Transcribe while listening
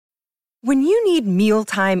When you need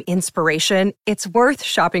mealtime inspiration, it's worth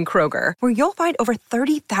shopping Kroger, where you'll find over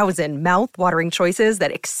 30,000 mouth-watering choices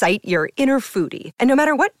that excite your inner foodie. And no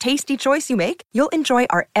matter what tasty choice you make, you'll enjoy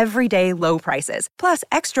our everyday low prices, plus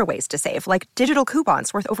extra ways to save, like digital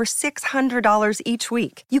coupons worth over $600 each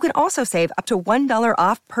week. You can also save up to $1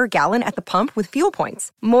 off per gallon at the pump with fuel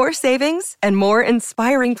points. More savings and more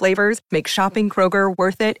inspiring flavors make shopping Kroger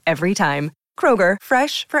worth it every time. Kroger,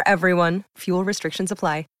 fresh for everyone. Fuel restrictions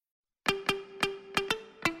apply.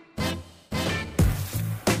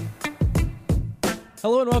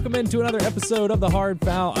 Hello and welcome into another episode of The Hard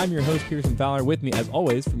Foul. I'm your host, Pearson Fowler. With me, as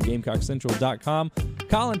always, from GamecockCentral.com,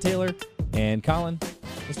 Colin Taylor. And Colin,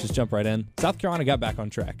 let's just jump right in. South Carolina got back on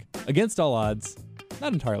track. Against all odds,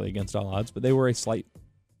 not entirely against all odds, but they were a slight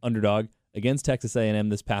underdog against Texas A&M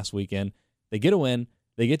this past weekend. They get a win.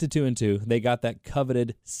 They get to 2-2. They got that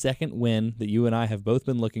coveted second win that you and I have both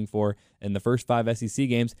been looking for in the first 5 SEC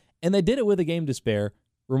games, and they did it with a game to spare,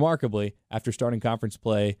 remarkably, after starting conference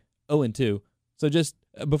play 0-2. So just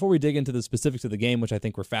before we dig into the specifics of the game, which I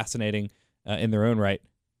think were fascinating in their own right,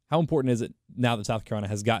 how important is it now that South Carolina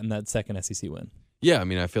has gotten that second SEC win? Yeah, I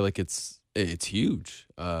mean, I feel like it's huge.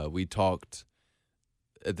 We talked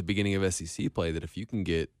at the beginning of SEC play that if you can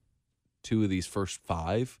get 2 of these first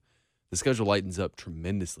 5, the schedule lightens up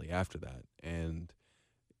tremendously after that. And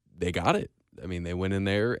they got it. I mean, they went in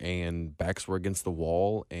there and backs were against the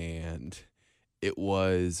wall, and it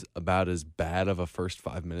was about as bad of a first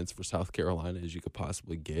 5 minutes for South Carolina as you could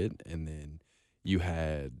possibly get. And then you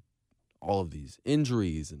had all of these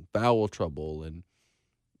injuries and foul trouble. And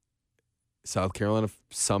South Carolina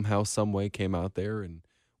somehow, some way came out there and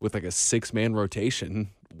with like a 6-man rotation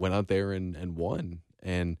went out there and won.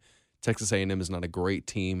 And Texas A&M is not a great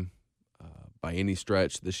team by any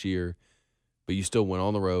stretch this year, but you still went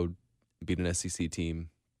on the road, beat an SEC team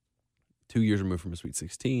 2 years removed from a Sweet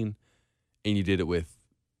 16. And you did it with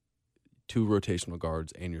 2 rotational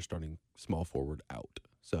guards and your starting small forward out.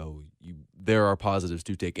 So there are positives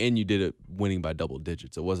to take. And you did it winning by double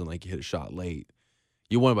digits. It wasn't like you hit a shot late.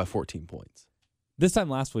 You won by 14 points. This time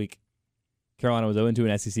last week, Carolina was 0-2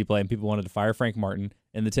 in SEC play, and people wanted to fire Frank Martin.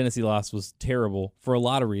 And the Tennessee loss was terrible for a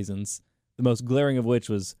lot of reasons, the most glaring of which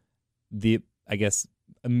was the, I guess,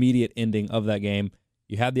 immediate ending of that game.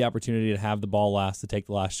 You had the opportunity to have the ball last, to take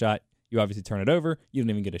the last shot. You obviously turn it over. You didn't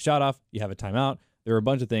even get a shot off. You have a timeout. There were a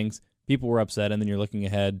bunch of things. People were upset, and then you're looking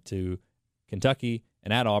ahead to Kentucky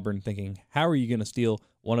and at Auburn thinking, how are you going to steal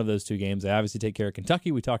one of those 2 games? They obviously take care of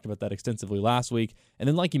Kentucky. We talked about that extensively last week. And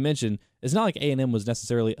then, like you mentioned, it's not like A&M was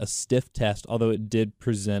necessarily a stiff test, although it did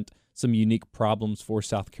present some unique problems for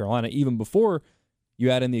South Carolina, even before you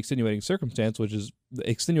add in the extenuating circumstance, which is the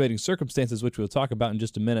extenuating circumstances, which we'll talk about in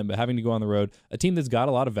just a minute, but having to go on the road, a team that's got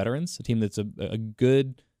a lot of veterans, a team that's a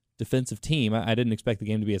good defensive team. I didn't expect the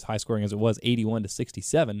game to be as high scoring as it was,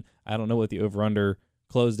 81-67. I don't know what the over-under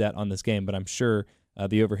closed at on this game, but I'm sure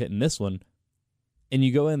the over hit in this one. And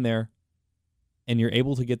you go in there and you're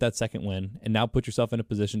able to get that second win and now put yourself in a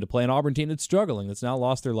position to play an Auburn team that's struggling, that's now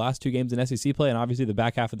lost their last 2 games in SEC play. And obviously the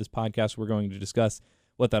back half of this podcast, we're going to discuss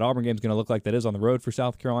what that Auburn game is going to look like that is on the road for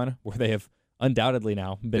South Carolina, where they have undoubtedly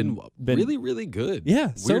now been really, really good. Yeah,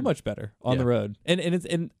 Weird. So much better on the road.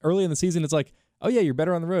 And early in the season, it's like, oh, yeah, you're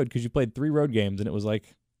better on the road because you played 3 road games, and it was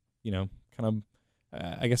like, kind of,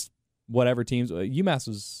 I guess, whatever teams. UMass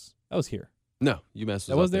was here. No,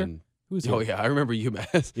 UMass was there? Who was here? Oh, yeah, I remember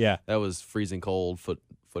UMass. Yeah. That was freezing cold, foot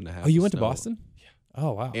and a half. Oh, you went to snow. Boston? Yeah.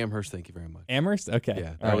 Oh, wow. Amherst, thank you very much. Amherst? Okay.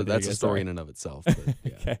 Yeah, that's a story in and of itself. But,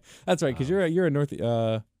 yeah. Okay. That's right, because you're a North,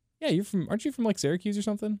 aren't you from like Syracuse or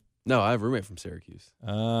something? No, I have a roommate from Syracuse.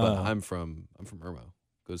 But I'm from Irmo.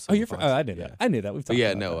 Oh, you're from? Oh, I knew that. I knew that. We've talked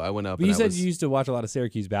about that. I went up. But you said you used to watch a lot of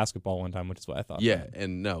Syracuse basketball one time, which is what I thought. Yeah,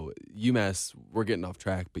 and no, UMass. We're getting off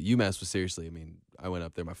track, but UMass was seriously. I mean, I went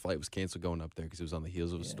up there. My flight was canceled going up there because it was on the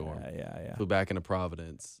heels of a storm. Yeah. Flew back into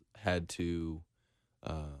Providence. Had to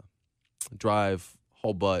drive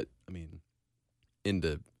whole butt. I mean,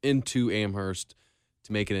 into Amherst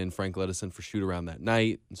to make it in Frank Ledison for shoot around that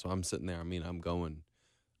night. And so I'm sitting there. I mean, I'm going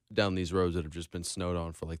down these roads that have just been snowed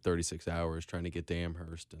on for like 36 hours trying to get to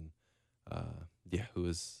Amherst. And,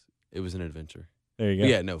 it was an adventure. There you go.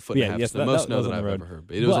 Yeah, no, foot and a half. Yes, the most snow that on I've the road. ever heard.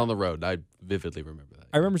 But it was on the road. I vividly remember that.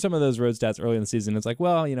 I remember some of those road stats early in the season. It's like,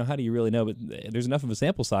 well, how do you really know? But there's enough of a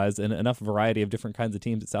sample size and enough variety of different kinds of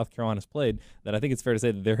teams that South Carolina's played that I think it's fair to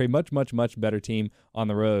say that they're a much, much, much better team on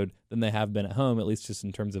the road than they have been at home, at least just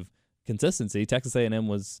in terms of consistency. Texas A&M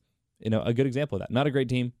was, a good example of that. Not a great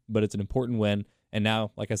team, but it's an important win. And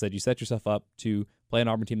now, like I said, you set yourself up to play an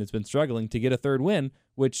Auburn team that's been struggling to get a third win,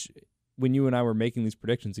 which when you and I were making these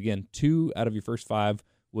predictions, again, 2 out of your first 5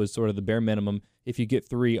 was sort of the bare minimum. If you get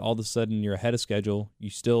 3, all of a sudden you're ahead of schedule. You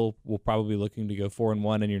still will probably be looking to go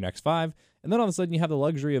 4-1 in your next 5. And then all of a sudden you have the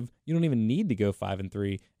luxury of you don't even need to go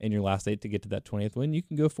 5-3 in your last 8 to get to that 20th win. You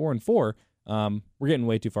can go 4-4. We're getting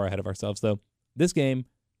way too far ahead of ourselves, though. This game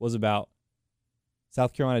was about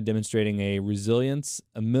South Carolina demonstrating a resilience,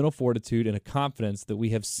 a mental fortitude, and a confidence that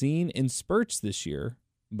we have seen in spurts this year,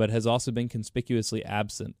 but has also been conspicuously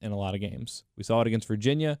absent in a lot of games. We saw it against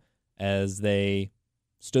Virginia as they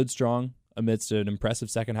stood strong amidst an impressive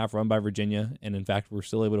second half run by Virginia, and in fact were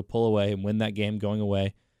still able to pull away and win that game going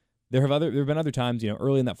away. There have been other times,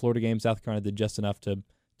 early in that Florida game, South Carolina did just enough to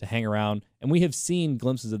hang around, and we have seen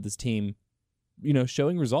glimpses of this team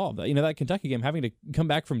showing resolve. That Kentucky game, having to come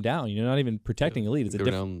back from down, not even protecting a lead. It's they were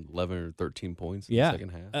down 11 or 13 points in the second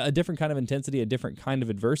half. A different kind of intensity, a different kind of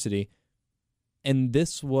adversity. And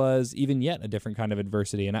this was even yet a different kind of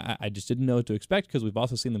adversity. And I just didn't know what to expect because we've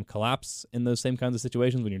also seen them collapse in those same kinds of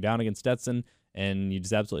situations when you're down against Stetson and you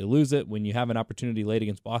just absolutely lose it. When you have an opportunity late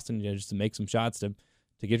against Boston, just to make some shots to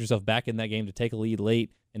get yourself back in that game, to take a lead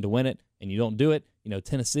late and to win it, and you don't do it.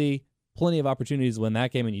 Tennessee, plenty of opportunities to win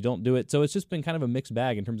that game and you don't do it. So it's just been kind of a mixed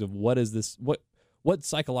bag in terms of what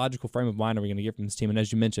psychological frame of mind are we going to get from this team. And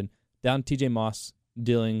as you mentioned, down TJ Moss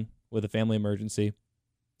dealing with a family emergency,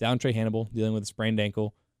 down Trey Hannibal dealing with a sprained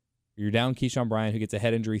ankle. You're down Keyshawn Bryant, who gets a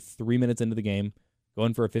head injury 3 minutes into the game,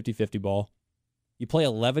 going for a 50-50 ball. You play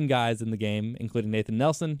 11 guys in the game, including Nathan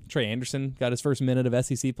Nelson. Trey Anderson got his first minute of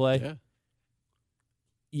SEC play. Yeah.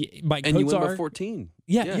 Mike and Kotsar, you win by 14.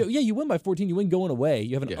 Yeah, you win by 14. You win going away.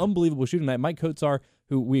 You have an unbelievable shooting night. Mike Kotsar,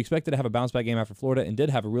 who we expected to have a bounce-back game after Florida and did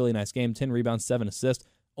have a really nice game, 10 rebounds, 7 assists,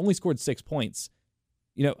 only scored 6 points.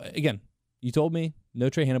 Again, you told me no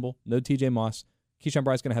Trey Hannibal, no TJ Moss. Keyshawn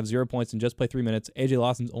Bryant's going to have 0 points and just play 3 minutes. AJ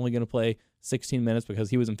Lawson's only going to play 16 minutes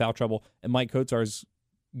because he was in foul trouble. And Mike Kotsar's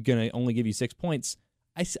going to only give you 6 points.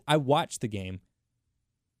 I watched the game.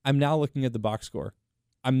 I'm now looking at the box score.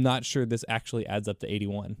 I'm not sure this actually adds up to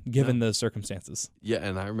 81, given the circumstances. Yeah,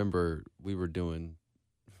 and I remember we were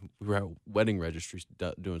at wedding registries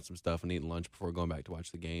doing some stuff and eating lunch before going back to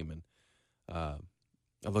watch the game. And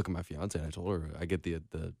I look at my fiance and I told her, I get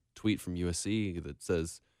the tweet from USC that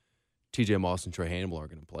says TJ Moss and Trey Hannibal are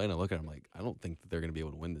going to play. And I look at him like, I don't think that they're going to be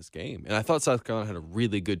able to win this game. And I thought South Carolina had a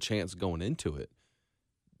really good chance going into it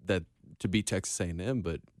to beat Texas A&M,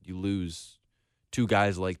 but you lose two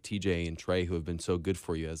guys like TJ and Trey who have been so good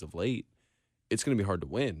for you as of late. It's going to be hard to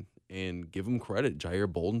win. And give them credit.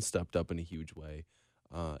 Jair Bolden stepped up in a huge way.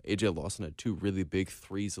 AJ Lawson had 2 really big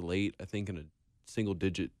threes late, I think in a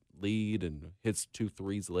single-digit lead, and hits 2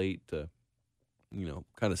 threes late to,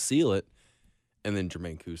 kind of seal it. And then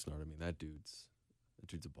Jermaine Couisnard, that dude's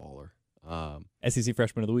a baller. SEC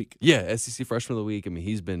Freshman of the Week. Yeah, SEC Freshman of the Week.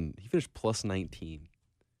 He finished plus 19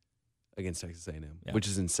 against Texas A&M, which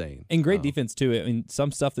is insane. And great defense, too.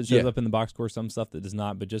 Some stuff that shows up in the box score, some stuff that does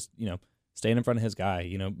not, but just, staying in front of his guy,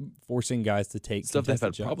 forcing guys to take stuff they've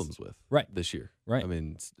had shots. problems with this year. Right.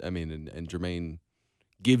 And Jermaine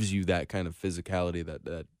gives you that kind of physicality,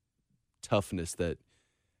 that toughness that,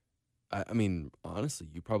 honestly,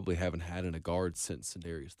 you probably haven't had in a guard since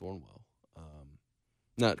Sindarius Thornwell.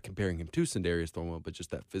 Not comparing him to Sindarius Thornwell, but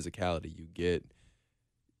just that physicality you get.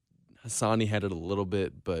 Hassani had it a little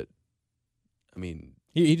bit, but,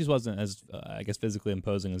 He just wasn't as, physically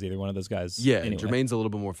imposing as either one of those guys. Yeah, anyway. and Jermaine's a little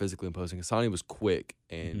bit more physically imposing. Hassani was quick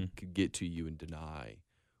and could get to you and deny,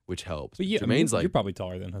 which helps. But Jermaine's you're probably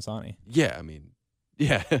taller than Hassani. Yeah,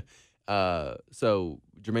 yeah. So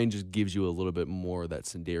Jermaine just gives you a little bit more of that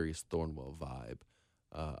Sindarius Thornwell vibe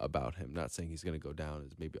about him. Not saying he's going to go down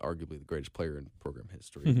as maybe arguably the greatest player in program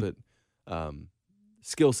history, but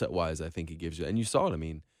skill set wise, I think he gives you. And you saw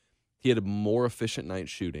it. He had a more efficient night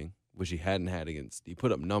shooting, which he hadn't had he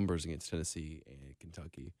put up numbers against Tennessee and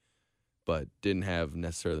Kentucky, but didn't have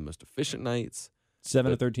necessarily the most efficient nights.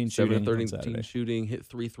 7 of 13 shooting. 7 of 13 shooting, hit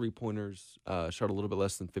 3 3-pointers, shot a little bit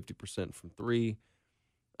less than 50% from 3,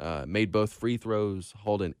 made both free throws,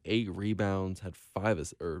 hauled in 8 rebounds, had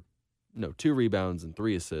 2 rebounds and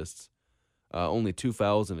 3 assists. Only 2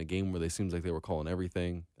 fouls in a game where they seems like they were calling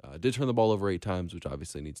everything. Did turn the ball over 8 times, which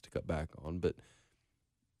obviously needs to cut back on, but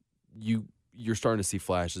you're starting to see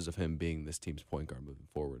flashes of him being this team's point guard moving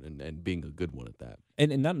forward and being a good one at that.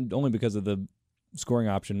 And not only because of the scoring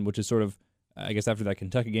option, which is sort of, after that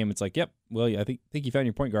Kentucky game, it's like, yep, well, yeah, I think you found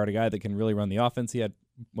your point guard, a guy that can really run the offense. He had,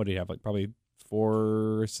 what did he have, probably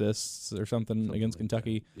 4 assists or something against like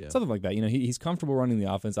Kentucky. Yeah. Something like that. He's comfortable running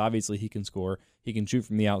the offense. Obviously, he can score. He can shoot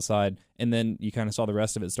from the outside. And then you kind of saw the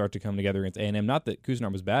rest of it start to come together against A&M. Not that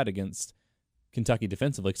Couisnard was bad against Kentucky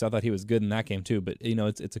defensively, because I thought he was good in that game too. But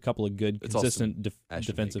it's a couple of good, consistent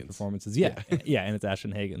defensive performances. Yeah, and it's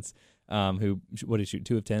Ashton Hagans, who what did he shoot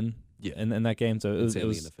 2 of 10 in that game. So it was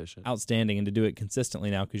inefficient. Outstanding, and to do it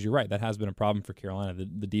consistently now, because you're right, that has been a problem for Carolina.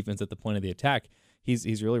 The defense at the point of the attack,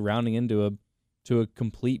 he's really rounding into a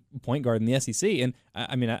complete point guard in the SEC. And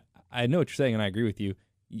I mean, I know what you're saying, and I agree with you.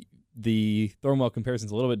 The Thornwell comparison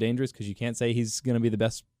is a little bit dangerous because you can't say he's going to be the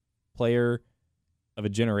best player of a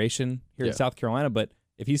generation here in South Carolina, but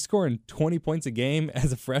if he's scoring 20 points a game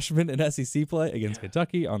as a freshman in SEC play against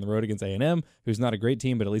Kentucky on the road against A&M, who's not a great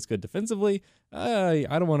team but at least good defensively, I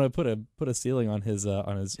don't want to put a ceiling on his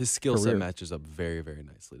skill career. set matches up very, very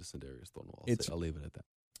nicely to Sindarius Thornwell. I'll leave it at that.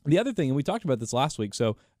 The other thing, and we talked about this last week,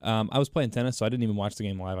 so I was playing tennis, so I didn't even watch the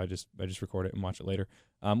game live. I just record it and watch it later,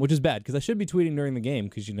 which is bad because I should be tweeting during the game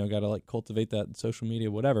because got to like cultivate that social media,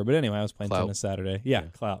 whatever. But anyway, I was playing tennis Saturday. Yeah,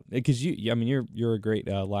 clout, because you're a great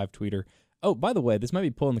live tweeter. Oh, by the way, this might be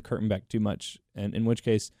pulling the curtain back too much, and in which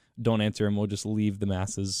case, don't answer, and we'll just leave the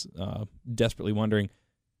masses desperately wondering.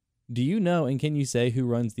 Do you know, and can you say who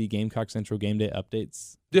runs the Gamecock Central Game Day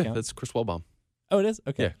updates? Yeah, account? that's Chris Wellbaum. Oh, it is?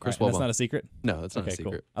 Okay. Yeah, Chris Wellbaum. That's Wellbaum. not a secret? No, that's not a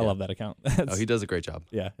secret. Cool. I love that account. He does a great job.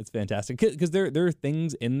 Yeah, it's fantastic. Because there are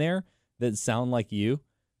things in there that sound like you.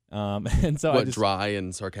 And so dry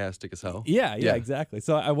and sarcastic as hell? Yeah, exactly.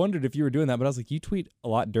 So I wondered if you were doing that, but I was like, you tweet a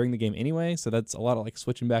lot during the game anyway, so that's a lot of like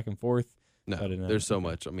switching back and forth. No, there's so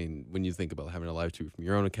much. I mean, when you think about having a live tweet from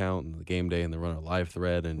your own account and the game day and then run a live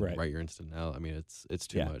thread and write your instant out, I mean, it's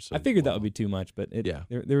too much. So I figured that would be too much, but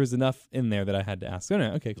there was enough in there that I had to ask. So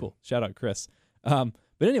no, okay, cool. Shout out Chris. But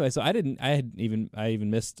anyway, so I even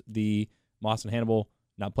missed the Moss and Hannibal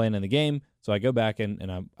not playing in the game. So I go back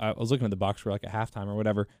and I was looking at the box score like at halftime or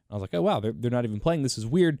whatever. And I was like, oh wow, they're not even playing. This is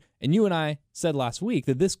weird. And you and I said last week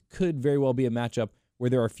that this could very well be a matchup where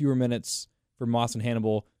there are fewer minutes for Moss and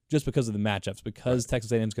Hannibal just because of the matchups, because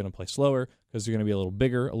Texas A&M is going to play slower, because they're going to be a little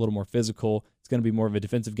bigger, a little more physical. It's going to be more of a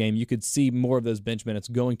defensive game. You could see more of those bench minutes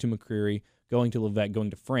going to McCreary, going to Levesque, going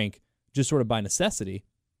to Frank, just sort of by necessity.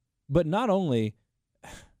 But not only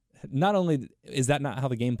is that not how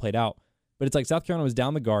the game played out, but it's like South Carolina was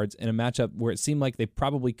down the guards in a matchup where it seemed like they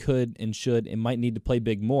probably could and should and might need to play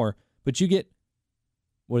big more. But you get,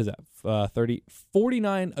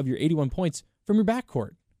 49 of your 81 points from your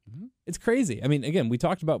backcourt. Mm-hmm. It's crazy. I mean, again, we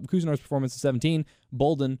talked about Cousineau's performance at 17.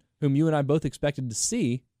 Bolden, whom you and I both expected to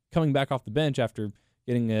see coming back off the bench after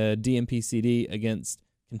getting a DMP CD against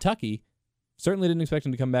Kentucky, certainly didn't expect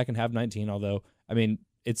him to come back and have 19, although, I mean,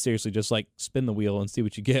 it's seriously just like spin the wheel and see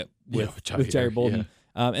what you get with Jair Bolden.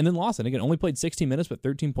 Yeah. And then Lawson, again, only played 16 minutes, but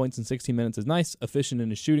 13 points in 16 minutes is nice. Efficient in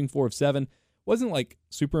his shooting, 4 of 7. Wasn't like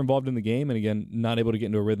super involved in the game, and again, not able to get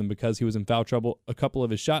into a rhythm because he was in foul trouble. A couple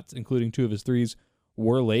of his shots, including 2 of his threes,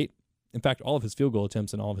 were late. In fact, all of his field goal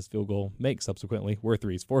attempts and all of his field goal makes subsequently were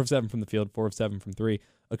threes. 4 of 7 from the field, 4 of 7 from 3.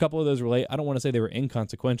 A couple of those were late. I don't want to say they were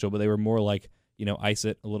inconsequential, but they were more like, ice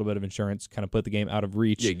it, a little bit of insurance, kind of put the game out of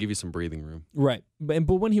reach. Yeah, give you some breathing room. Right. But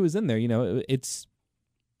when he was in there, it's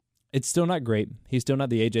still not great. He's still not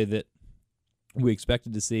the AJ that we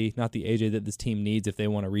expected to see, not the AJ that this team needs if they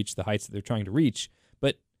want to reach the heights that they're trying to reach.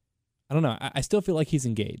 But I don't know. I still feel like he's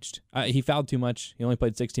engaged. He fouled too much. He only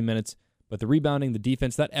played 16 minutes. But the rebounding, the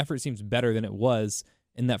defense, that effort seems better than it was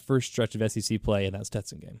in that first stretch of SEC play in that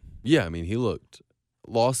Stetson game. Yeah, I mean, he looked –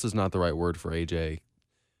 lost is not the right word for AJ,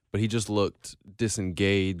 but he just looked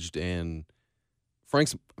disengaged. And Frank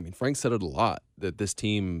said it a lot, that this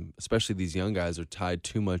team, especially these young guys, are tied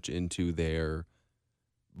too much into the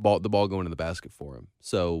ball going to the basket for him.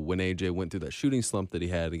 So when AJ went through that shooting slump that he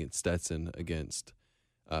had against Stetson, against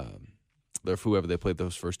whoever they played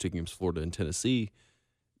those first 2 games, Florida and Tennessee,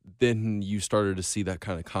 then you started to see that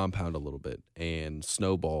kind of compound a little bit and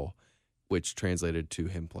snowball, which translated to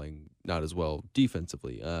him playing not as well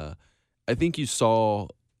defensively. I think you saw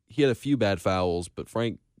he had a few bad fouls, but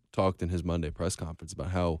Frank talked in his Monday press conference about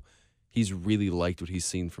how he's really liked what he's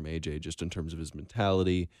seen from AJ just in terms of his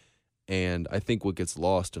mentality. And I think what gets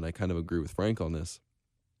lost, and I kind of agree with Frank on this,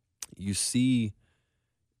 you see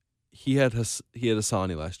he had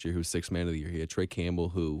Hassani last year, who was 6th man of the year. He had Trey Campbell,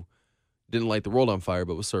 who didn't light the world on fire,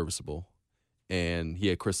 but was serviceable. And he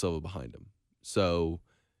had Chris Silva behind him. So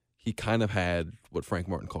he kind of had what Frank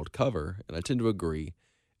Martin called cover, and I tend to agree.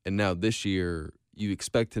 And now this year, you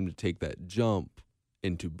expect him to take that jump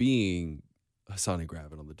into being Hassani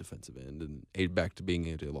Gravin on the defensive end and aid back to being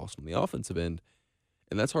AJ Lawson on the offensive end.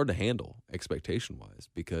 And that's hard to handle expectation-wise,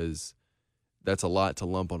 because that's a lot to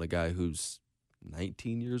lump on a guy who's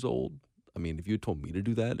 19 years old. I mean, if you had told me to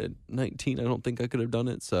do that at 19, I don't think I could have done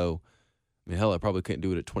it. So, I mean, hell, I probably couldn't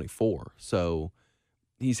do it at 24. So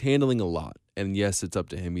he's handling a lot. And yes, it's up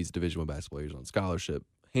to him. He's a Division I basketball player. He's on scholarship.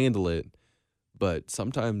 Handle it. But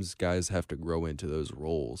sometimes guys have to grow into those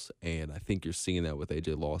roles. And I think you're seeing that with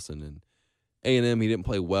A.J. Lawson. And A&M, he didn't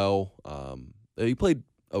play well. He played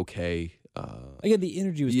okay. Again, the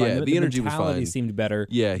energy was fine. Yeah, the energy was mentality fine. seemed better.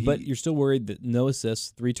 Yeah, but you're still worried that no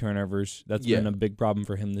assists, 3 turnovers. That's been a big problem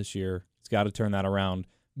for him this year. He's got to turn that around.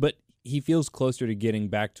 But he feels closer to getting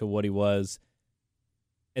back to what he was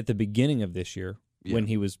at the beginning of this year when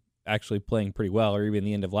he was actually playing pretty well, or even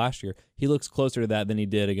the end of last year. He looks closer to that than he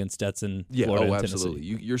did against Stetson, Florida, and absolutely.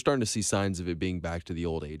 Tennessee. You're starting to see signs of it being back to the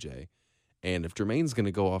old AJ. And if Jermaine's going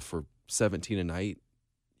to go off for 17 a night,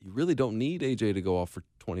 you really don't need AJ to go off for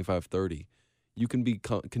 25, 30. You can be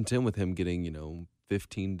content with him getting,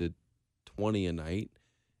 15 to 20 a night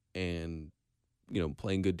and,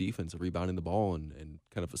 playing good defense and rebounding the ball and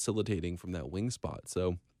kind of facilitating from that wing spot.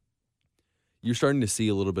 So you're starting to see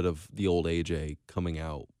a little bit of the old AJ coming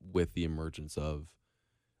out with the emergence of,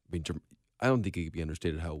 I don't think it could be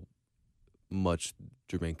understated how much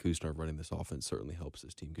Jermaine Couisnard running this offense certainly helps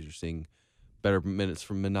this team, because you're seeing better minutes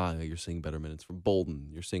from Minaya, you're seeing better minutes from Bolden,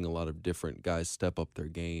 you're seeing a lot of different guys step up their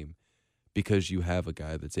game because you have a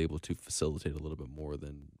guy that's able to facilitate a little bit more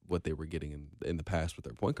than what they were getting in the past with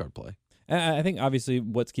their point guard play. And I think obviously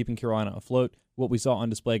what's keeping Carolina afloat, what we saw on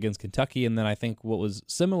display against Kentucky, and then I think what was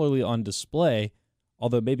similarly on display,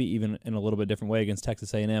 although maybe even in a little bit different way against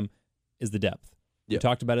Texas A&M, is the depth. We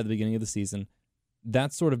talked about it at the beginning of the season.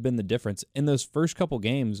 That's sort of been the difference. In those first couple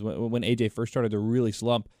games when AJ first started to really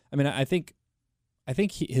slump, I think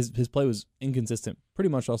his play was inconsistent pretty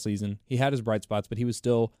much all season. He had his bright spots, but he was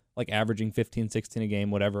still like averaging 15, 16 a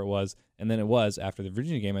game, whatever it was. And then it was after the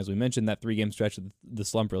Virginia game, as we mentioned, that 3-game stretch the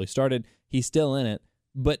slump really started. He's still in it,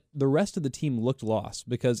 but the rest of the team looked lost,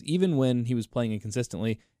 because even when he was playing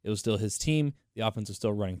inconsistently, it was still his team. The offense was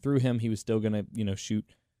still running through him. He was still going to, shoot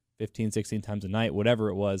 15, 16 times a night, whatever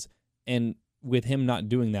it was. And with him not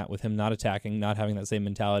doing that, with him not attacking, not having that same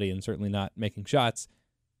mentality, and certainly not making shots,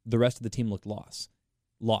 the rest of the team looked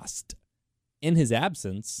lost. In his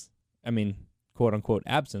absence, quote-unquote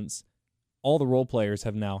absence, all the role players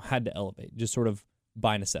have now had to elevate, just sort of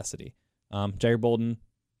by necessity. Jair Bolden,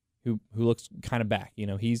 who looks kind of back,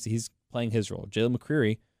 he's playing his role. Jalen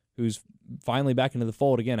McCreary, who's finally back into the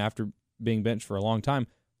fold again after being benched for a long time,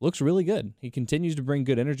 looks really good. He continues to bring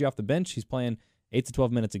good energy off the bench. He's playing 8 to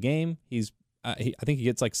 12 minutes a game. I think he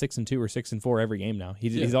gets like 6 and 2 or 6 and 4 every game now.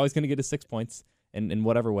 He's always going to get his 6 points in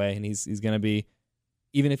whatever way, and he's going to be,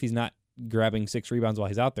 even if he's not grabbing 6 rebounds while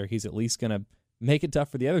he's out there, he's at least going to make it tough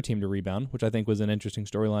for the other team to rebound, which I think was an interesting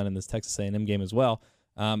storyline in this Texas A&M game as well.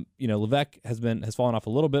 Levesque has fallen off a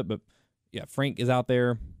little bit, but Frank is out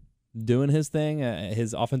there doing his thing.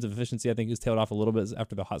 His offensive efficiency, I think, has tailed off a little bit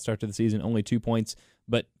after the hot start to the season. Only 2 points,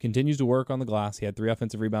 but continues to work on the glass. He had 3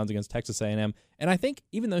 offensive rebounds against Texas A&M, and I think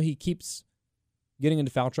even though he keeps getting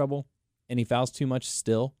into foul trouble and he fouls too much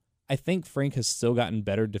still, I think Frank has still gotten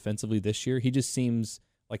better defensively this year. He just seems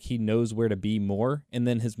like he knows where to be more, and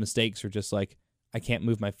then his mistakes are just like, I can't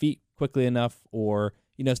move my feet quickly enough, or,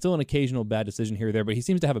 still an occasional bad decision here or there, but he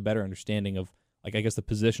seems to have a better understanding of, the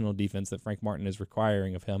positional defense that Frank Martin is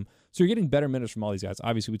requiring of him. So you're getting better minutes from all these guys.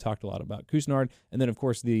 Obviously, we talked a lot about Couisnard, and then, of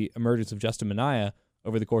course, the emergence of Justin Minaya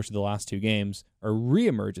over the course of the last 2 games, or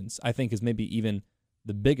reemergence, I think, is maybe even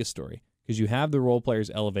the biggest story, because you have the role players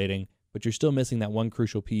elevating, but you're still missing that one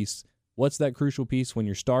crucial piece. What's that crucial piece? When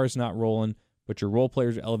your star's not rolling, but your role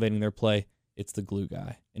players are elevating their play, it's the glue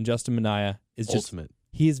guy. And Justin Minaya is ultimate.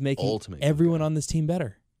 He is making everyone on this team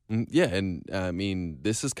better. Yeah, and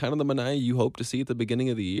this is kind of the Minaya you hope to see at the beginning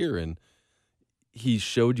of the year, and he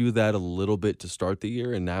showed you that a little bit to start the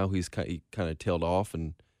year, and now he kind of tailed off.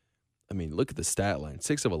 And look at the stat line: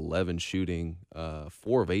 6 of 11 shooting,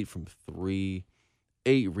 4 of 8 from 3,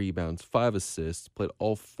 8 rebounds, 5 assists, played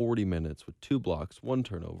all 40 minutes with 2 blocks, 1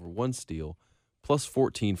 turnover, 1 steal, plus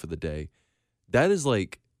 14 for the day. That is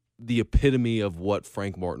like the epitome of what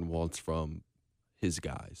Frank Martin wants from his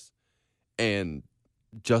guys. And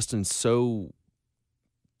Justin's so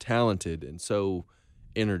talented and so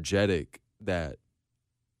energetic that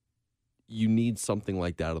you need something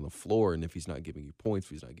like that on the floor. And if he's not giving you points,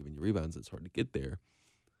 if he's not giving you rebounds, it's hard to get there.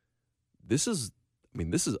 This is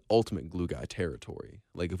ultimate glue guy territory.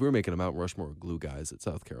 Like, if we were making a Mount Rushmore of glue guys at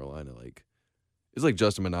South Carolina, it's like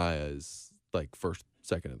Justin Minaya is like first,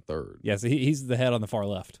 second, and third. Yeah, so he's the head on the far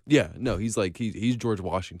left. Yeah, no, he's George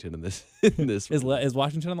Washington in this. Is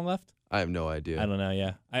Washington on the left? I have no idea. I don't know.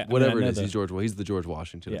 Yeah, whatever it is, he's the George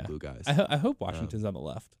Washington of glue guys. I hope Washington's on the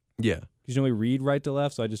left. Yeah, because we read right to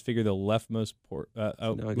left, so I just figure the leftmost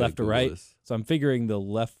left to right. This. So I'm figuring the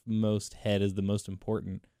leftmost head is the most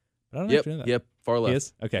important. But I don't Yep, actually know that. yep, far left. He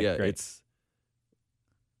is? Okay, yeah, great. It's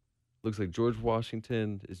looks like George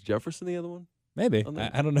Washington. Is Jefferson the other one? Maybe. On there?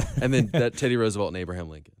 I don't know. And then that Teddy Roosevelt and Abraham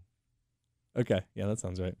Lincoln. Okay, yeah, that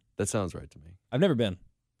sounds right. That sounds right to me. I've never been.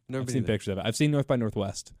 Never I've been seen either. pictures of it. I've seen North by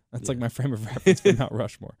Northwest. That's like Yeah. my frame of reference for Mount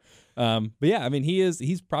Rushmore. But yeah, I mean,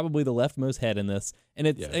 he's probably the leftmost head in this. And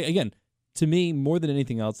it's, Yeah. again, to me, more than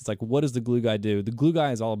anything else, it's like, what does the glue guy do? The glue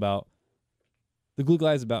guy is about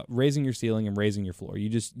raising your ceiling and raising your floor.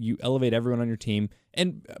 You elevate everyone on your team.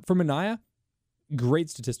 And for Minaya, great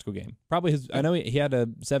statistical game. Probably I know he had a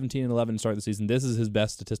 17-11 start of the season. This is his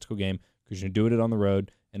best statistical game because you're doing it on the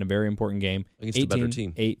road in a very important game. Against a better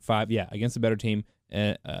team. 8-5, yeah, against a better team.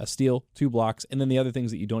 A steal, 2 blocks, and then the other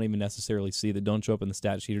things that you don't even necessarily see that don't show up in the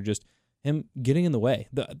stat sheet are just him getting in the way.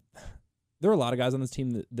 There are a lot of guys on this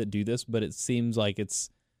team that do this, but it seems like it's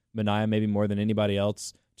Minaya maybe more than anybody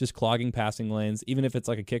else, just clogging passing lanes, even if it's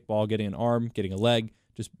like a kickball, getting an arm, getting a leg,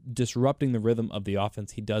 just disrupting the rhythm of the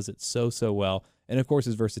offense. He does it so well. And, of course,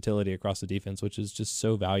 his versatility across the defense, which is just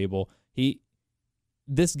so valuable.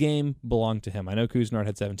 This game belonged to him. I know Couisnard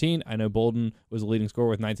had 17. I know Bolden was the leading scorer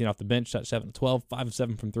with 19 off the bench, shot 7 of 12, 5 of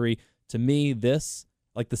 7 from 3. To me,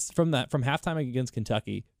 from halftime against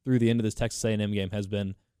Kentucky through the end of this Texas A&M game has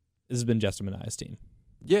been Justin Minaya's team.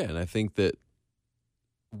 Yeah, and I think that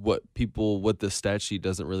what the stat sheet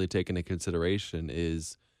doesn't really take into consideration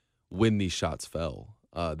is when these shots fell.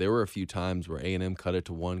 There were a few times where A&M cut it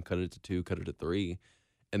to 1, cut it to 2, cut it to 3,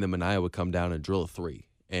 and then Minaya would come down and drill a 3.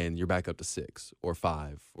 And you're back up to 6 or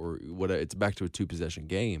 5 or whatever. It's back to a 2-possession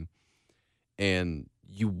game. And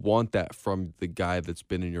you want that from the guy that's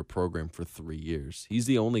been in your program for 3 years. He's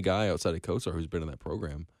the only guy outside of Kosar who's been in that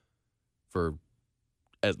program for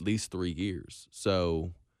at least 3 years.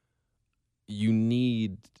 So you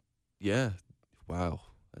need, wow,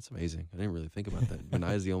 that's amazing. I didn't really think about that.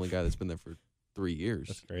 Minaya's the only guy that's been there for 3 years.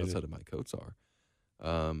 That's crazy. Outside of Mike Kosar.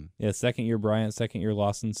 Second year Bryant, second year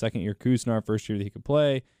Lawson, second year Couisnard, first year that he could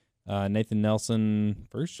play. Nathan Nelson,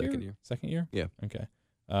 second year? Yeah. Okay.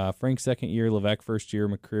 Frank, second year. Levesque, first year.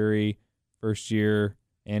 McCreary, first year.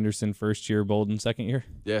 Anderson, first year. Bolden, second year.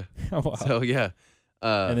 Yeah. Oh, wow. So, yeah.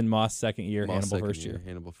 And then Moss, second year. Moss, Hannibal, first year.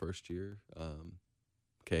 Hannibal, first year.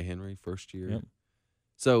 K. Henry, first year. Yep.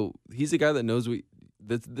 So he's a guy that knows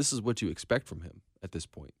this is what you expect from him at this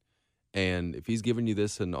point. And if he's giving you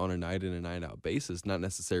this on a night in and night out basis, not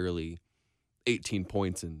necessarily 18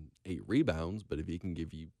 points and 8 rebounds, but if he can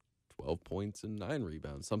give you 12 points and 9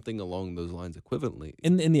 rebounds, something along those lines equivalently.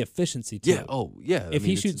 In the efficiency, too. Yeah. Oh, yeah. If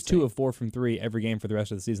he shoots 2 of 4 from 3 every game for the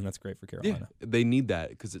rest of the season, that's great for Carolina. Yeah, they need that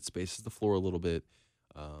because it spaces the floor a little bit,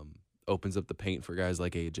 opens up the paint for guys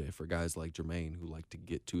like AJ, for guys like Jermaine who like to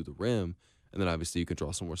get to the rim, and then obviously you can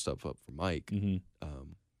draw some more stuff up for Mike. Mm-hmm.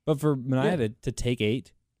 But for Minaya to take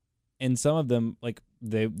 8, and some of them, like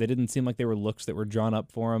they didn't seem like they were looks that were drawn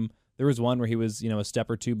up for him. There was one where he was, a step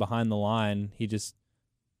or 2 behind the line. He just,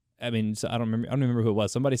 I don't remember who it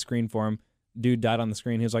was. Somebody screened for him. Dude died on the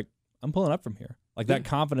screen. He was like, I'm pulling up from here. Like that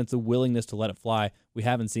confidence, the willingness to let it fly. We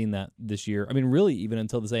haven't seen that this year. I mean, really, even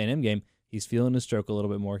until this A&M game, he's feeling his stroke a little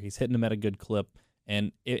bit more. He's hitting him at a good clip.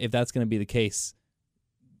 And if that's going to be the case,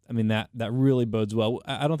 I mean, that really bodes well.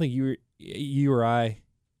 I don't think you or I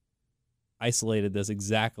isolated this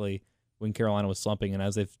exactly when Carolina was slumping and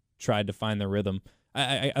as they've tried to find their rhythm.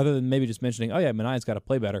 I other than maybe just mentioning, Minaya's got to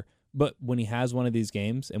play better. But when he has one of these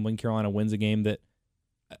games and when Carolina wins a game that,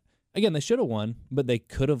 again, they should have won, but they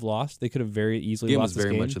could have lost. They could have very easily lost this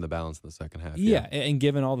game. Game was very much in the balance in the second half. Yeah, and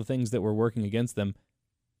given all the things that were working against them,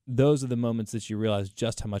 those are the moments that you realize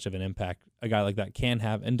just how much of an impact a guy like that can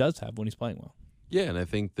have and does have when he's playing well. Yeah, and I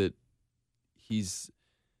think that he's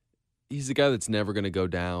a guy that's never going to go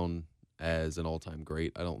down as an all-time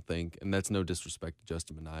great, I don't think. And that's no disrespect to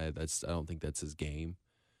Justin Minaya. I don't think that's his game.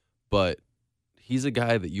 But he's a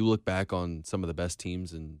guy that you look back on some of the best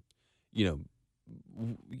teams and,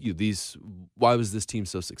 why was this team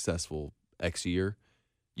so successful X year?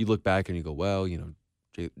 You look back and you go, well,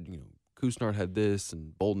 Couisnard had this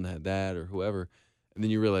and Bolden had that or whoever. And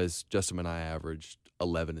then you realize Justin Minaya averaged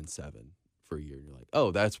 11 and 7 for a year. And you're like,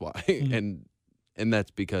 oh, that's why. Mm-hmm. And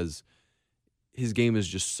that's because his game is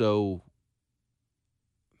just so,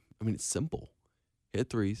 it's simple. Hit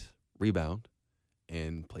threes, rebound,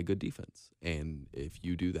 and play good defense. And if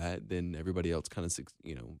you do that, then everybody else kind of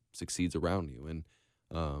succeeds around you. And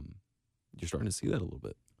you're starting to see that a little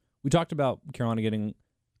bit. We talked about Carolina getting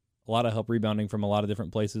a lot of help rebounding from a lot of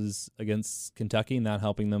different places against Kentucky and that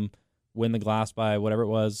helping them win the glass by whatever it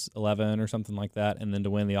was, 11 or something like that, and then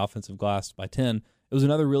to win the offensive glass by 10. It was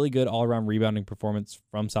another really good all-around rebounding performance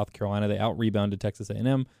from South Carolina. They out-rebounded Texas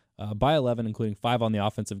A&M. by 11, including 5 on the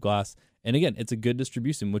offensive glass. And again, it's a good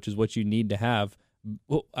distribution, which is what you need to have.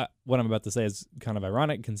 Well, what I'm about to say is kind of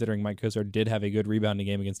ironic, considering Mike Kosar did have a good rebounding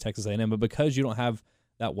game against Texas A&M, but because you don't have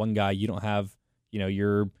that one guy, you don't have,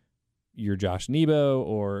 your Josh Nebo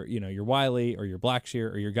or, your Wiley or your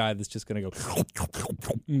Blackshear or your guy that's just going to go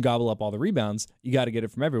and gobble up all the rebounds. You got to get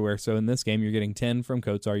it from everywhere. So in this game, you're getting 10 from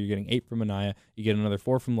Kotsar, you're getting 8 from Minaya, you get another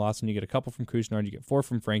 4 from Lawson, you get a couple from Couisnard, you get 4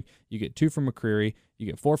 from Frank, you get 2 from McCreary, you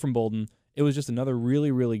get 4 from Bolden. It was just another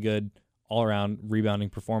really, really good all-around rebounding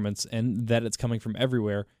performance, and that it's coming from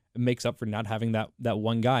everywhere. It makes up for not having that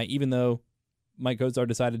one guy, even though Mike Kotsar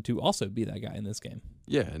decided to also be that guy in this game.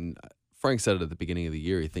 Yeah, and Frank said it at the beginning of the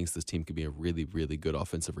year. He thinks this team could be a really, really good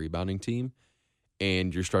offensive rebounding team,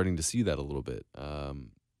 and you're starting to see that a little bit.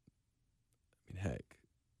 Heck,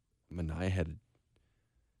 Minaya had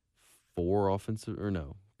 4 offensive, or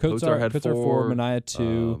no. Kotsar had 4, Minaya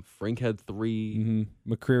 2. Frank had 3.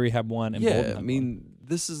 Mm-hmm. McCreary had 1. And Bolden had 1.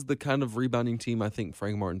 This is the kind of rebounding team I think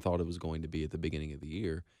Frank Martin thought it was going to be at the beginning of the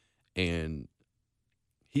year. And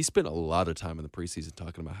he spent a lot of time in the preseason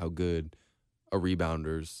talking about how good a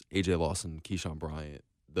rebounders, A.J. Lawson, Keyshawn Bryant,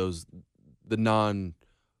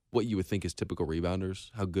 what you would think is typical rebounders,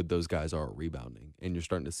 how good those guys are at rebounding. And you're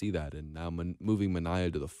starting to see that. And now moving Minaya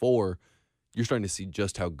to the 4, you're starting to see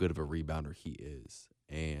just how good of a rebounder he is.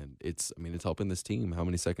 And it's helping this team. How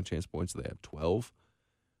many second chance points do they have? 12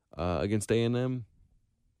 against A&M.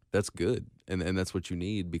 That's good, and that's what you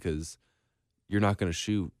need, because you're not going to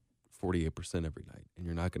shoot 48% every night, and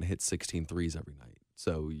you're not going to hit 16 threes every night.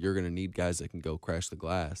 So you're going to need guys that can go crash the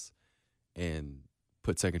glass and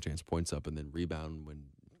put second chance points up, and then rebound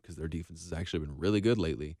because their defense has actually been really good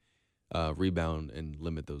lately. Rebound and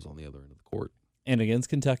limit those on the other end of the court. And against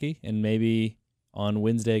Kentucky, and maybe on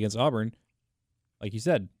Wednesday against Auburn. Like you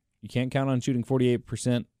said, you can't count on shooting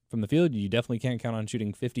 48% from the field. You definitely can't count on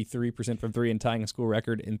shooting 53% from 3 and tying a school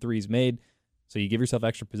record in threes made. So you give yourself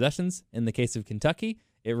extra possessions. In the case of Kentucky,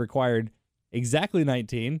 it required exactly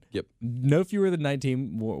 19. Yep. No fewer than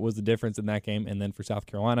 19 was the difference in that game. And then for South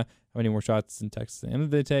Carolina, how many more shots in Texas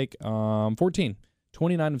did they take? 14.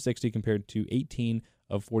 29 of 60 compared to 18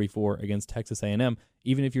 of 44 against Texas A&M.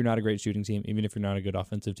 Even if you're not a great shooting team, even if you're not a good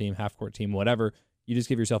offensive team, half-court team, whatever, you just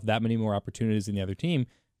give yourself that many more opportunities than the other team.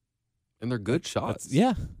 And they're good shots.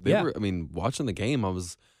 They were, watching the game,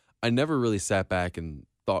 I never really sat back and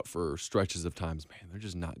thought for stretches of times, man, they're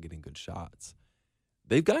just not getting good shots.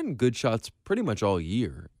 They've gotten good shots pretty much all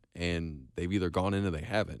year, and they've either gone in or they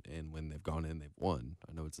haven't. And when they've gone in, they've won.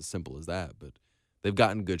 I know it's as simple as that, but they've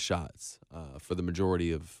gotten good shots for the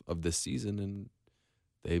majority of this season, and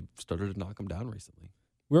they've started to knock them down recently.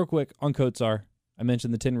 Real quick on Kotsar, I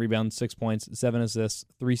mentioned the 10 rebounds, 6 points, 7 assists,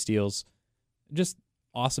 3 steals. Just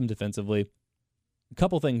awesome defensively. A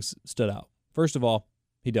couple things stood out. First of all,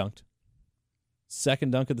 he dunked.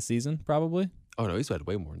 Second dunk of the season, probably. Oh, no, he's had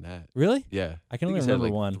way more than that. Really? Yeah. I can only remember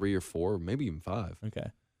had 1. 3 or 4, maybe even 5.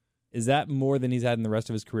 Okay. Is that more than he's had in the rest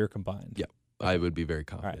of his career combined? Yeah. I would be very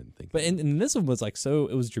confident in thinking. But and this one was it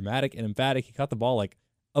was dramatic and emphatic. He caught the ball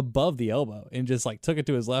above the elbow and just took it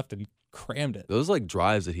to his left and crammed it. Those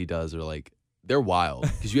drives that he does are they're wild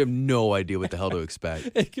because you have no idea what the hell to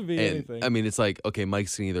expect. It could be anything. I mean, it's okay,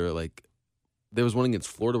 Mike's can either there was one against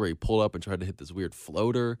Florida where he pulled up and tried to hit this weird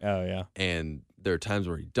floater. Oh, yeah. And there are times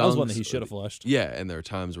where he dunks. That was one that he should have flushed. Yeah, and there are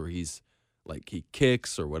times where he's he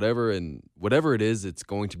kicks or whatever, and whatever it is, it's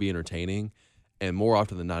going to be entertaining. And more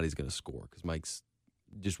often than not, he's going to score because Mike's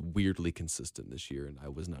just weirdly consistent this year, and I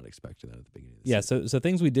was not expecting that at the beginning of the season. So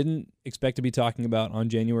things we didn't expect to be talking about on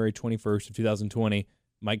January 21st of 2020,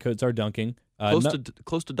 Mike Kotsar dunking.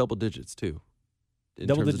 Close to double digits, too, in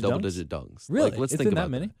double terms of digit double-digit dunks. Really? Let's It's think been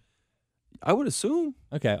about that many? I would assume.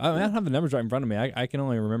 Okay. I don't have the numbers right in front of me. I can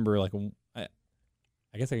only remember, I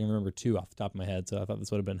guess I can remember 2 off the top of my head, so I thought this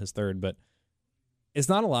would have been his third, but it's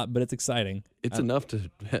not a lot, but it's exciting. It's enough to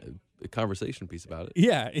a conversation piece about it.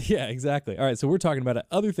 Yeah, exactly. All right, so we're talking about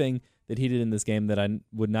another thing that he did in this game that I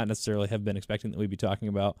would not necessarily have been expecting that we'd be talking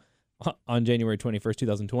about on January 21st,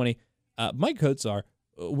 2020. Mike Kotsar,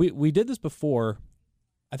 we did this before.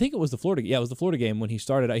 I think it was the Florida. Yeah, it was the Florida game when he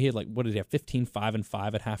started. He had what did he have? 15, 5, and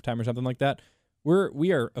 5 at halftime or something like that.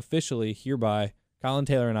 We are officially hereby, Colin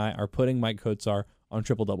Taylor and I are putting Mike Kotsar on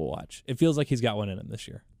triple-double watch. It feels like he's got one in him this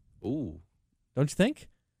year. Ooh. Don't you think?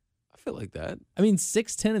 I feel like that.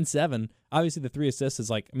 6, 10, and 7. Obviously, the 3 assists is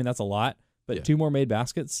that's a lot. But Yeah. 2 more made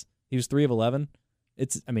baskets. He was 3 of 11.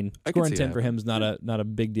 Scoring 10 for him is not a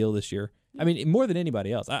big deal this year. More than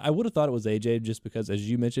anybody else. I would have thought it was AJ just because, as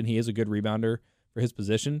you mentioned, he is a good rebounder for his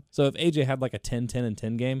position. So if AJ had a 10, 10, and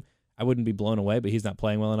 10 game, I wouldn't be blown away. But he's not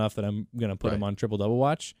playing well enough that I'm going to put him on triple double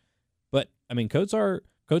watch. But Kotsar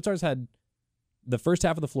Kotsar's had the first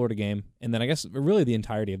half of the Florida game, and then I guess really the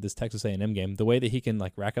entirety of this Texas A&M game, the way that he can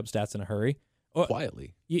like rack up stats in a hurry.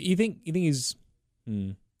 Quietly. You think he's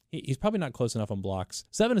he's probably not close enough on blocks.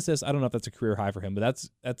 7 assists, I don't know if that's a career high for him, but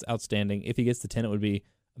that's outstanding. If he gets to 10, it would be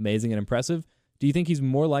amazing and impressive. Do you think he's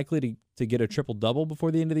more likely to get a triple-double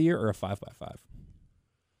before the end of the year or a 5x5?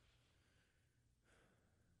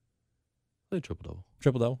 Play triple-double.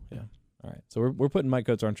 Triple-double? Yeah. All right. So we're putting Mike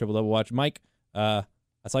Kotsar on triple-double watch. Mike, I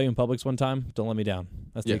saw you in Publix one time. Don't let me down.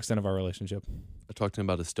 That's the extent of our relationship. I talked to him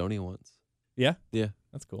about Estonia once. Yeah? Yeah.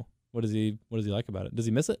 That's cool. What does he like about it? Does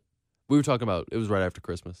he miss it? We were talking about, it was right after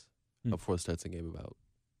Christmas, before the Stetson game, about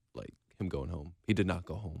like him going home. He did not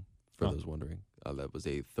go home, for those wondering. That was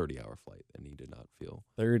a 30-hour flight, and he did not feel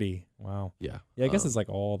 30. Wow. Yeah. Yeah, I guess it's like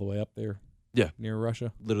all the way up there. Yeah. Near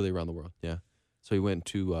Russia. Literally around the world. Yeah. So he went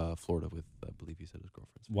to Florida with, I believe he said, his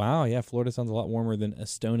girlfriend. Wow. Yeah. Florida sounds a lot warmer than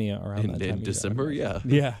Estonia around that time. In December, yeah.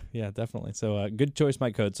 Yeah, definitely. So good choice,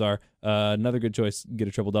 Mike Kotsar. Another good choice, get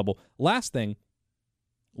a triple-double. Last thing,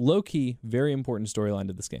 low-key, very important storyline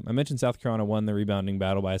to this game. I mentioned South Carolina won the rebounding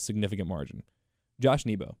battle by a significant margin. Josh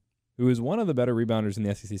Nebo, who is one of the better rebounders in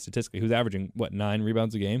the SEC statistically, who's averaging, 9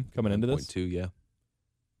 rebounds a game coming into this? 1.2, yeah.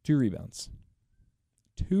 2 rebounds.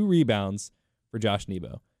 2 rebounds for Josh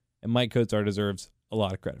Nebo. And Mike Kotsar deserves a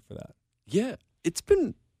lot of credit for that. Yeah, it's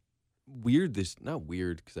been weird. Not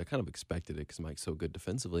weird, because I kind of expected it because Mike's so good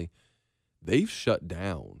defensively. They've shut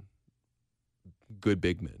down good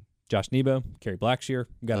big men. Josh Nebo, Kerry Blackshear.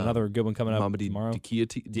 We've got another good one coming up tomorrow.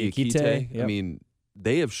 Diakite. Yep. I mean,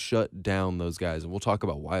 they have shut down those guys. And we'll talk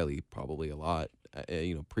about Wiley probably a lot,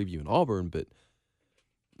 previewing Auburn. But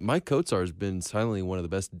Mike Kotsar has been silently one of the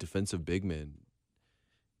best defensive big men.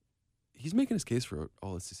 He's making his case for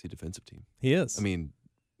all SEC defensive team. He is. I mean,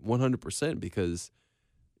 100%, because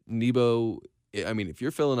Nebo, I mean, if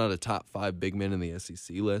you're filling out a top 5 big men in the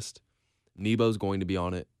SEC list, Nebo's going to be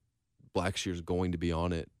on it. Blackshear's going to be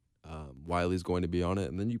on it. Wiley's going to be on it.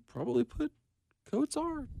 And then you probably put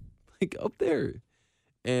Kotsar up there.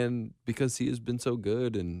 And because he has been so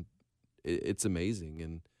good, and it's amazing.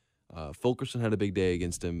 And Fulkerson had a big day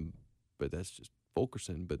against him, but that's just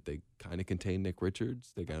Fulkerson. But they kind of contained Nick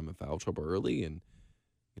Richards. They got him in foul trouble early, and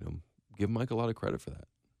give Mike a lot of credit for that.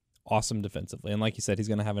 Awesome defensively. And like you said, he's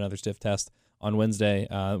going to have another stiff test on Wednesday.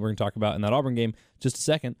 We're going to talk about in that Auburn game just a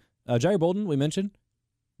second. Jair Bolden, we mentioned,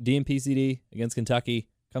 DMPCD against Kentucky,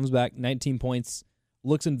 comes back, 19 points,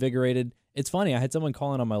 looks invigorated. It's funny, I had someone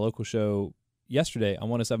call in on my local show yesterday on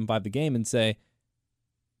 107.5 The Game and say,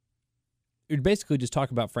 it would basically just talk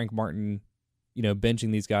about Frank Martin,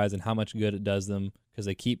 benching these guys and how much good it does them because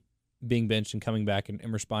they keep being benched and coming back and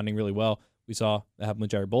responding really well. We saw that happen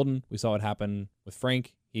with Jair Bolden. We saw it happen with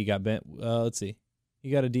Frank. He got bent. Let's see. He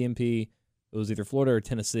got a DMP. It was either Florida or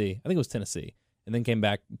Tennessee. I think it was Tennessee. And then came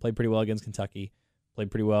back, played pretty well against Kentucky, played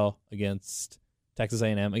pretty well against Texas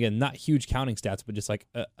A&M. Again, not huge counting stats, but just like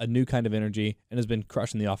a new kind of energy, and has been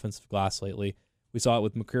crushing the offensive glass lately. We saw it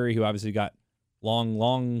with McCreary, who obviously got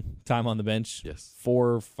long time on the bench. Yes.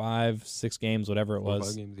 4, 5, 6 games, whatever it 4 or was.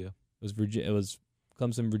 5 games, yeah. It was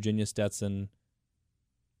Clemson, Virginia, Stetson,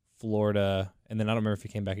 Florida, and then I don't remember if he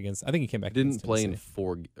came back against. I think he came back. Didn't play Tennessee. in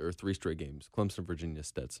 4 or 3 straight games. Clemson, Virginia,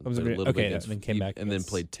 Stetson. Clemson, Played a little bit against, and then came back and then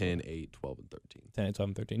played 10, 8, 12, and 13. 10, 8, 12,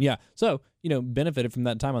 and 13. Yeah. So, benefited from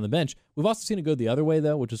that time on the bench. We've also seen it go the other way,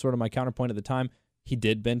 though, which is sort of my counterpoint at the time. He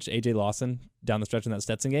did bench A.J. Lawson down the stretch in that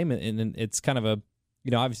Stetson game, and it's kind of a,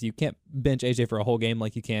 obviously you can't bench A.J. for a whole game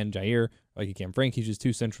like you can Jair, like you can Frank. He's just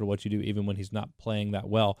too central to what you do, even when he's not playing that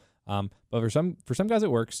well. But for some guys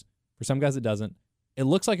it works. For some guys it doesn't. It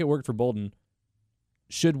looks like it worked for Bolden.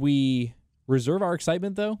 Should we reserve our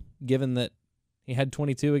excitement, though, given that he had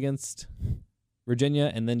 22 against Virginia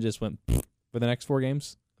and then just went for the next 4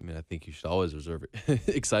 games? I mean, I think you should always reserve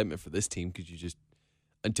excitement for this team because you just,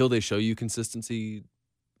 until they show you consistency,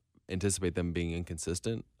 anticipate them being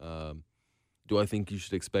inconsistent. Do I think you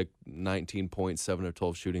should expect 19 points, 7 of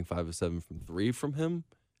 12 shooting, 5 of 7 from 3 from him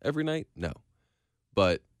every night? No.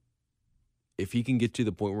 But if he can get to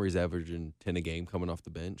the point where he's averaging 10 a game coming off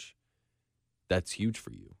the bench, that's huge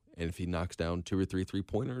for you. And if he knocks down 2 or 3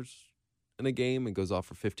 3-pointers in a game and goes off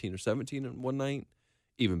for 15 or 17 in one night,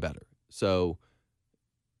 even better. So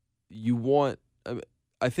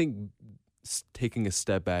I think taking a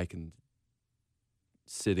step back and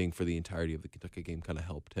sitting for the entirety of the Kentucky game kind of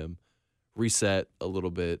helped him reset a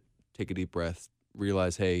little bit, take a deep breath,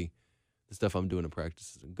 realize, hey, the stuff I'm doing in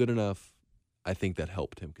practice isn't good enough. I think that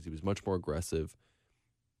helped him because he was much more aggressive,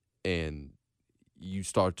 and you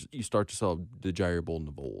start to saw the Jair Bolden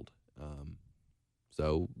of old.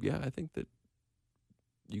 So yeah, I think that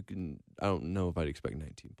you can. I don't know if I'd expect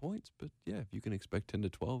 19 points, but yeah, if you can expect 10 to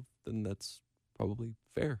 12, then that's probably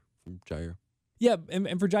fair from Jair. Yeah,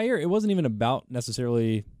 and for Jair, it wasn't even about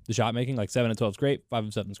necessarily the shot making. Like 7 and 12 is great, 5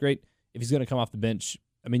 and 7 is great. If he's going to come off the bench,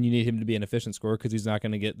 I mean, you need him to be an efficient scorer because he's not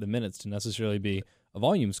going to get the minutes to necessarily be a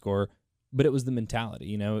volume scorer. But it was the mentality.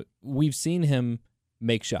 You know, we've seen him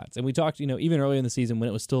make shots, and we talked, you know, even earlier in the season when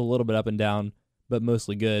it was still a little bit up and down, but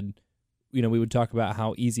mostly good. You know, we would talk about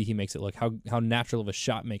how easy he makes it look, how natural of a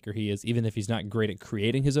shot maker he is, even if he's not great at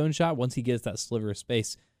creating his own shot. Once he gets that sliver of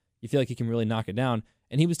space, you feel like he can really knock it down.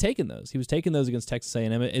 And he was taking those. He was taking those against Texas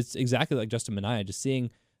A&M. It's exactly like Justin Minaya. Just seeing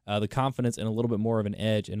the confidence and a little bit more of an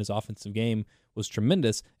edge in his offensive game was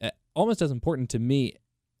tremendous. Almost as important to me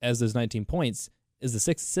as those 19 points is the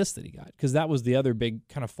 6 assists that he got, because that was the other big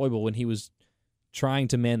kind of foible when he was trying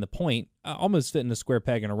to man the point, almost fitting a square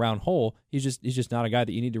peg in a round hole. He's just not a guy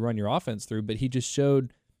that you need to run your offense through. But he just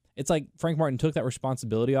showed, it's like Frank Martin took that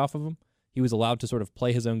responsibility off of him. He was allowed to sort of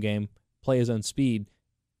play his own game, play his own speed,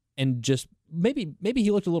 and just maybe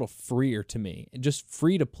he looked a little freer to me, and just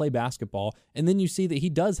free to play basketball. And then you see that he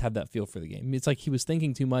does have that feel for the game. It's like he was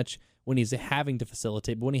thinking too much when he's having to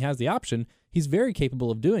facilitate, but when he has the option, he's very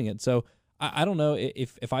capable of doing it. So I don't know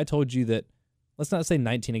if I told you that, let's not say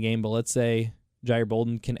 19 a game, but let's say Jair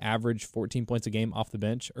Bolden can average 14 points a game off the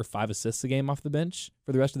bench or 5 assists a game off the bench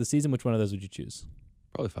for the rest of the season, which one of those would you choose?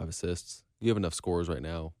 Probably 5 assists. You have enough scorers right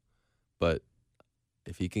now, but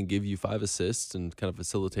if he can give you 5 assists and kind of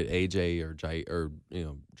facilitate AJ or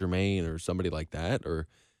Jermaine or somebody like that, or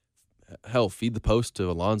hell, feed the post to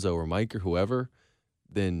Alonzo or Mike or whoever,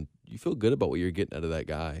 then you feel good about what you're getting out of that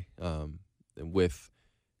guy.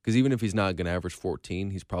 Because even if he's not going to average 14,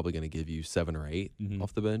 he's probably going to give you 7 or 8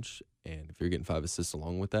 off the bench. And if you're getting 5 assists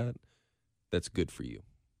along with that, that's good for you.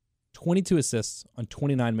 22 assists on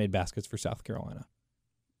 29 made baskets for South Carolina.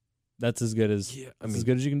 That's as good as as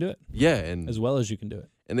good as you can do it. Yeah, and as well as you can do it.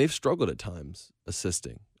 And they've struggled at times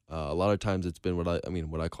assisting. A lot of times it's been what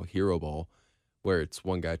I call hero ball, where it's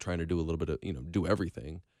one guy trying to do a little bit of do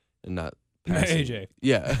everything and not passing. AJ.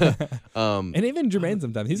 Yeah. And even Jermaine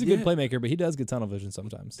sometimes. He's a good playmaker, but he does get tunnel vision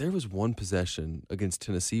sometimes. There was one possession against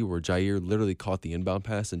Tennessee where Jair literally caught the inbound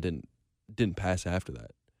pass and didn't pass after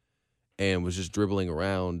that, and was just dribbling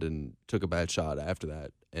around and took a bad shot after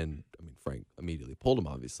that. And I mean, Frank immediately pulled him,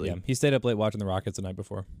 obviously. Yeah, he stayed up late watching the Rockets the night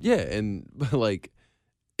before. Yeah, and like,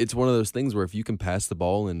 it's one of those things where if you can pass the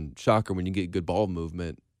ball, and shocker, when you get good ball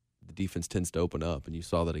movement, the defense tends to open up, and you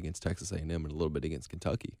saw that against Texas A&M and a little bit against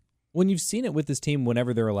Kentucky. When you've seen it with this team,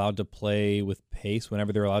 whenever they're allowed to play with pace,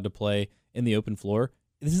 whenever they're allowed to play in the open floor,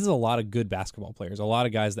 this is a lot of good basketball players, a lot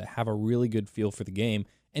of guys that have a really good feel for the game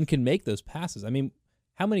and can make those passes. I mean,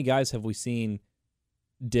 how many guys have we seen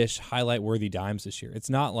dish highlight-worthy dimes this year? It's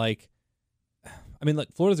not like, I mean,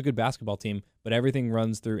 look, Florida's a good basketball team, but everything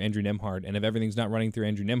runs through Andrew Nembhard, and if everything's not running through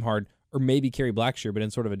Andrew Nembhard, or maybe Kerry Blackshear, but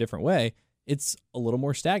in sort of a different way, it's a little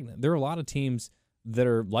more stagnant. There are a lot of teams that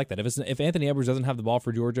are like that. If Anthony Edwards doesn't have the ball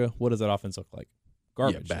for Georgia, what does that offense look like?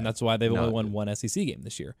 Garbage. Yeah, and that's why they've only won one SEC game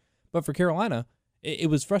this year. But for Carolina, it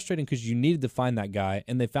was frustrating because you needed to find that guy,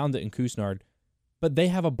 and they found it in Kusnard. But they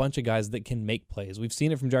have a bunch of guys that can make plays. We've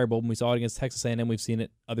seen it from Jair Bolden. We saw it against Texas A&M. We've seen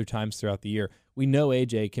it other times throughout the year. We know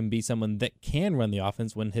AJ can be someone that can run the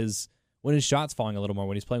offense when his shot's falling a little more,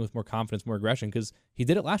 when he's playing with more confidence, more aggression, because he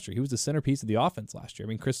did it last year. He was the centerpiece of the offense last year. I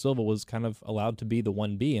mean, Chris Silva was kind of allowed to be the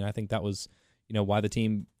 1B, and I think that was why the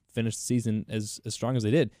team finished the season as strong as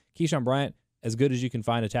they did. Keyshawn Bryant, as good as you can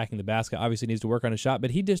find attacking the basket, obviously needs to work on his shot,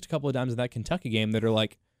 but he dished a couple of times in that Kentucky game that are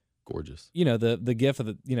like, gorgeous. The gif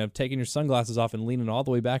of taking your sunglasses off and leaning all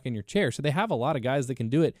the way back in your chair. So they have a lot of guys that can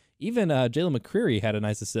do it. Even Jalen McCreary had a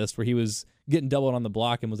nice assist where he was getting doubled on the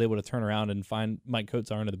block and was able to turn around and find Mike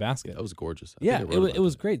Kotsar into the basket. That was gorgeous. It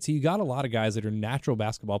was great. So you got a lot of guys that are natural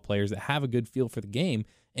basketball players that have a good feel for the game.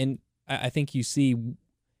 And I think you see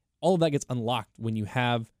all of that gets unlocked when you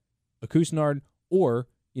have a Kusnard or,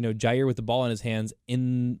 Jair with the ball in his hands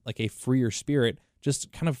in like a freer spirit,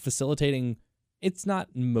 just kind of facilitating. It's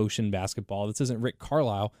not motion basketball. This isn't Rick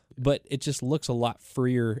Carlisle, but it just looks a lot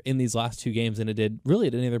freer in these last 2 games than it did really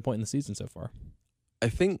at any other point in the season so far. I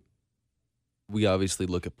think we obviously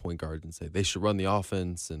look at point guards and say they should run the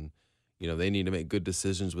offense and, they need to make good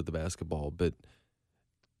decisions with the basketball. But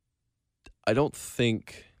I don't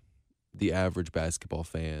think the average basketball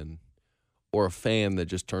fan or a fan that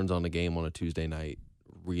just turns on the game on a Tuesday night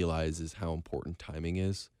realizes how important timing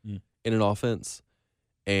is in an offense.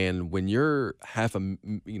 And when you're half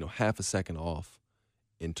a second off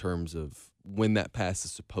in terms of when that pass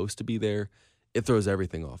is supposed to be there, it throws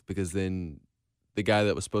everything off, because then the guy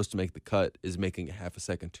that was supposed to make the cut is making it half a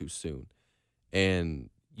second too soon.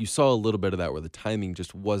 And you saw a little bit of that where the timing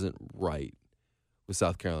just wasn't right with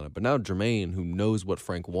South Carolina. But now Jermaine, who knows what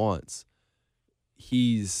Frank wants,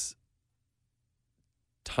 he's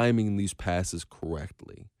timing these passes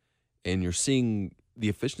correctly. And you're seeing the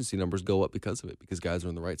efficiency numbers go up because of it, because guys are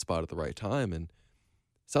in the right spot at the right time. And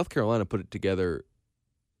South Carolina put it together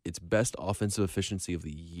its best offensive efficiency of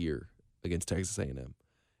the year against Texas A&M,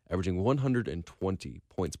 averaging 120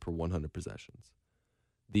 points per 100 possessions.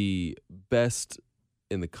 The best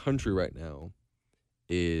in the country right now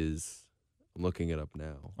is, I'm looking it up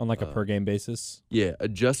now. On like a per-game basis? Yeah,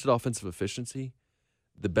 adjusted offensive efficiency.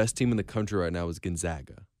 The best team in the country right now is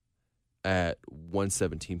Gonzaga at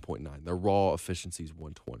 117.9. Their raw efficiency is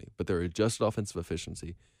 120, but their adjusted offensive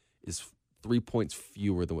efficiency is 3 points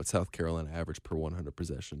fewer than what South Carolina averaged per 100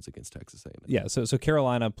 possessions against Texas A&M. Yeah, so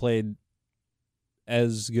Carolina played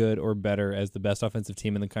as good or better as the best offensive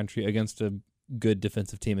team in the country against a good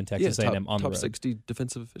defensive team in Texas A&M on the road. Top 60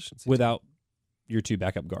 defensive efficiency. Without your two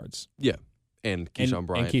backup guards. Yeah. And Keyshawn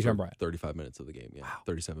Bryant. And Keyshawn Bryant. 35 minutes of the game. Yeah. Wow.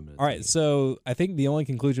 37 minutes. All right. So I think the only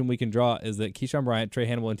conclusion we can draw is that Keyshawn Bryant, Trey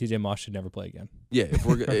Hannibal, and TJ Moss should never play again. Yeah. If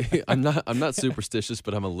we're, I'm not superstitious,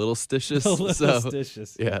 but I'm a little stitious.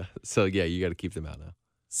 Stitious. Yeah. So yeah, you got to keep them out now.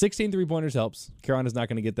 16 3-pointers helps. Carolina's not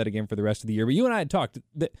going to get that again for the rest of the year. But you and I had talked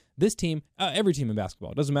that this team, every team in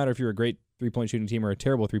basketball, it doesn't matter if you're a great 3-point shooting team or a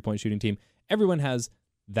terrible 3-point shooting team, everyone has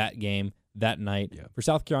that game, that night. Yeah. For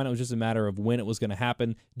South Carolina, it was just a matter of when it was going to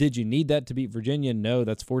happen. Did you need that to beat Virginia? No,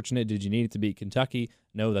 that's fortunate. Did you need it to beat Kentucky?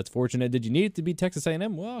 No, that's fortunate. Did you need it to beat Texas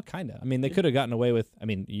A&M? Well, kind of. I mean, they could have gotten away with,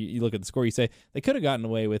 you look at the score, you say, they could have gotten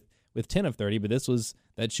away with 10 of 30, but this was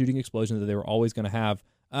that shooting explosion that they were always going to have.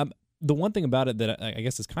 The one thing about it that I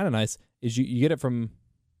guess is kind of nice is you get it from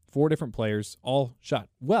 4 different players, all shot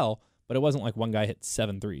well, but it wasn't like one guy hit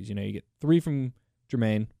 7 threes. You get 3 from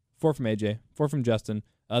Jermaine, 4 from AJ, 4 from Justin,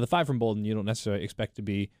 the 5 from Bolden. You don't necessarily expect to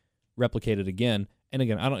be replicated again. And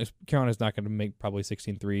again, Carolina's not going to make probably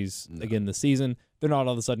 16 threes again this season. They're not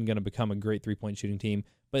all of a sudden going to become a great 3-point shooting team,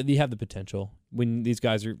 but you have the potential when these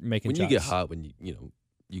guys are making when shots. You get hot, when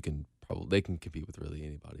you can they can compete with really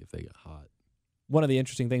anybody if they get hot. One of the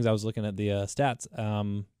interesting things, I was looking at the stats,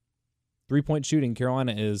 3-point shooting,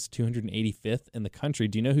 Carolina is 285th in the country.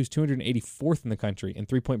 Do you know who's 284th in the country in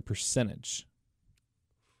 3-point percentage?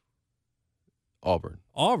 Auburn.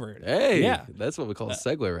 Hey, yeah, that's what we call a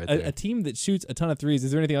segue right there. A team that shoots a ton of threes.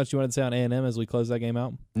 Is there anything else you wanted to say on A&M as we close that game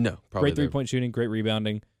out? No, probably. Great 3-point shooting, great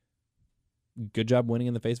rebounding. Good job winning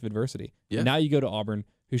in the face of adversity. Yeah. Now you go to Auburn,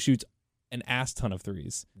 who shoots an ass ton of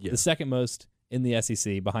threes. Yeah. The second most in the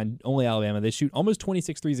SEC, behind only Alabama. They shoot almost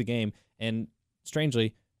 26 threes a game, and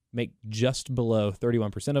strangely, make just below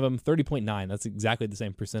 31% of them, 30.9. That's exactly the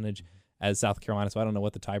same percentage as South Carolina, so I don't know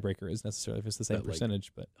what the tiebreaker is necessarily, if it's the same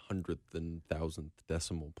percentage. But 100th and 1,000th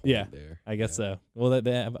decimal point there. I guess so. Well,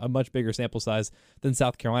 they have a much bigger sample size than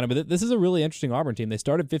South Carolina, but this is a really interesting Auburn team. They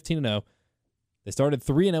started 15-0. They started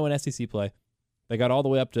 3-0 in SEC play. They got all the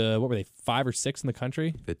way up to, what were they, 5 or 6 in the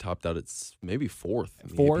country? They topped out at maybe 4th.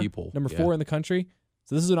 Number 4 in the country.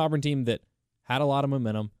 So this is an Auburn team that had a lot of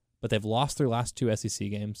momentum, but they've lost their last 2 SEC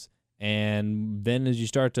games. And then as you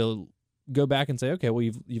start to go back and say, okay, well,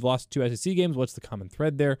 you've lost 2 SEC games. What's the common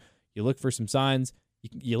thread there? You look for some signs.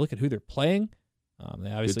 You look at who they're playing.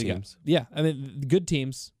 They obviously good teams. Good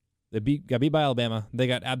teams. They got beat by Alabama. They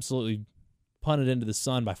got absolutely punted into the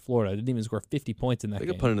sun by Florida. They didn't even score 50 points in that game.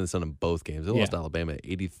 They got punted into the sun in both games. They lost Alabama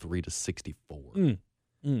 83-64.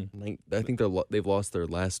 I think they've lost their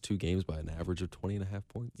last 2 games by an average of 20.5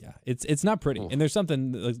 points. Yeah, it's not pretty. And there's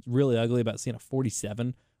something really ugly about seeing a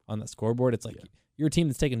 47 on the scoreboard. It's like you're a team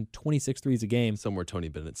that's taking 26 threes a game. Somewhere Tony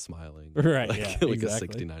Bennett's smiling. Right, like exactly.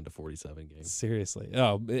 A 69-47 game. Seriously.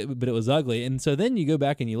 But it was ugly. And so then you go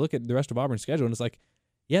back and you look at the rest of Auburn's schedule, and it's like,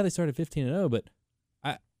 yeah, they started 15-0, but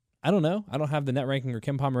I don't know. I don't have the net ranking or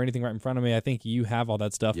KenPom or anything right in front of me. I think you have all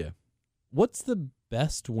that stuff. Yeah. What's the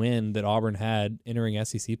best win that Auburn had entering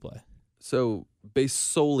SEC play? So, based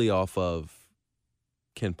solely off of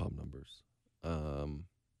KenPom numbers,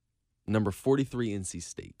 number 43, NC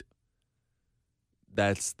State.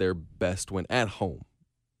 That's their best win at home.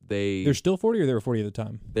 They're still 40, or they were 40 at the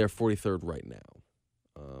time? They're 43rd right now.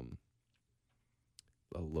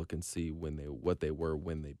 I'll look and see what they were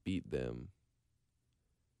when they beat them.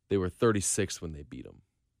 They were 36th when they beat them.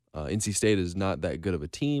 NC State is not that good of a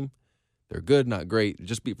team. They're good, not great.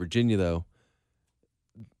 Just beat Virginia, though.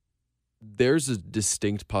 There's a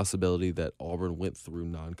distinct possibility that Auburn went through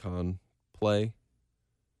non-con play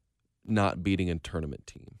not beating a tournament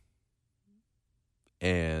team.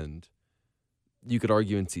 And you could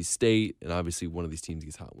argue NC State, and obviously one of these teams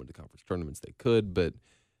gets hot and win the conference tournaments, they could, but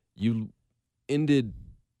you ended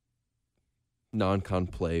non-con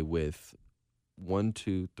play with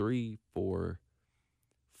 4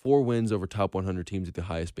 wins over top 100 teams, with the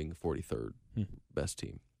highest being the 43rd best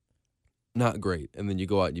team. Not great. And then you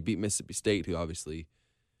go out and you beat Mississippi State, who obviously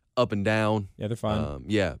up and down. Yeah, they're fine.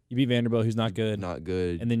 Yeah. You beat Vanderbilt, who's not good. Not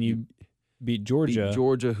good. And then you beat Georgia.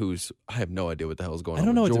 Who's I have no idea what the hell is going on. I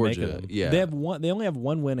don't know with what Georgia. to make of them. Yeah. They only have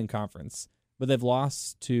one win in conference, but they've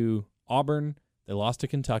lost to Auburn. They lost to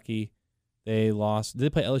Kentucky. Did they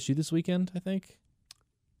play LSU this weekend, I think?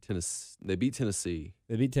 Tennessee. They beat Tennessee.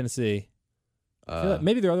 They beat Tennessee. I feel like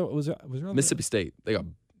maybe their other was there other Mississippi State. They got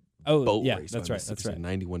boat race. That's right. That's right.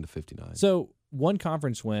 91-59. So one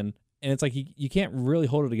conference win, and it's like you can't really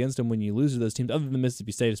hold it against them when you lose to those teams, other than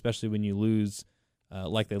Mississippi State, especially when you lose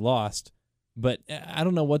like they lost. But I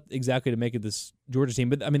don't know what exactly to make of this Georgia team.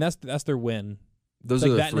 But I mean, that's their win. Those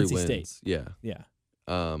it's are like the 3 NC wins. State. Yeah.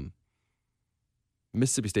 Yeah.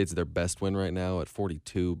 Mississippi State's their best win right now at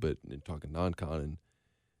 42, but you're talking non-con, and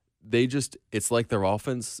it's like their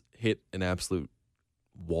offense hit an absolute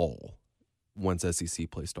wall once SEC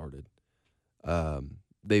play started.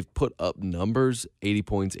 They've put up numbers, 80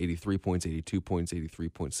 points, 83 points, 82 points, 83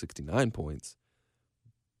 points, 69 points,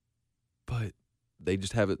 but they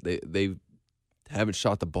just they haven't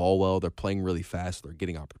shot the ball well. They're playing really fast. They're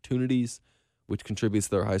getting opportunities, which contributes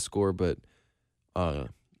to their high score, but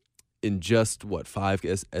in just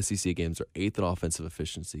 5 SEC games, are 8th in offensive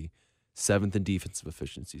efficiency, 7th in defensive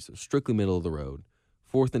efficiency, so strictly middle of the road,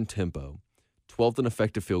 4th in tempo, 12th in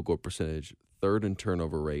effective field goal percentage, 3rd in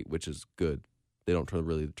turnover rate, which is good. They don't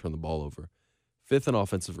really turn the ball over. 5th in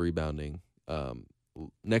offensive rebounding,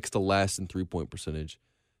 next to last in 3-point percentage,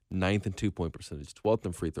 9th in 2-point percentage, 12th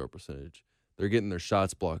in free throw percentage. They're getting their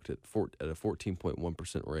shots blocked at a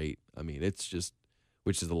 14.1% rate. I mean, it's just,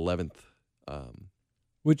 which is 11th.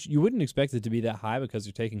 Which you wouldn't expect it to be that high because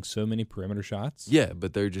they're taking so many perimeter shots. Yeah,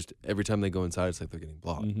 but they're just, every time they go inside, it's like they're getting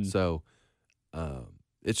blocked. Mm-hmm. So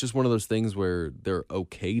it's just one of those things where they're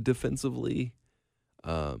okay defensively.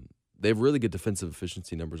 They have really good defensive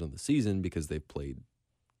efficiency numbers on the season because they've played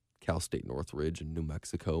Cal State Northridge and New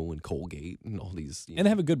Mexico and Colgate and all these. And they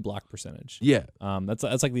have a good block percentage. Yeah.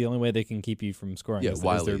 That's like the only way they can keep you from scoring. Yeah,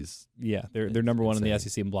 Wiley's. They're number one in the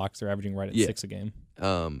SEC in blocks. They're averaging right at 6 a game.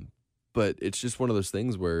 But it's just one of those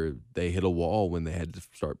things where they hit a wall when they had to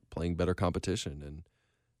start playing better competition.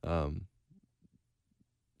 And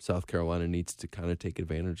South Carolina needs to kind of take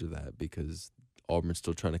advantage of that because Auburn's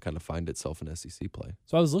still trying to kind of find itself in SEC play.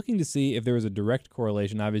 So I was looking to see if there was a direct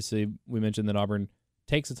correlation. Obviously, we mentioned that Auburn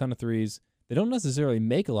takes a ton of threes. They don't necessarily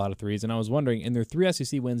make a lot of threes. And I was wondering, in their 3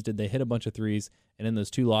 SEC wins, did they hit a bunch of threes? And in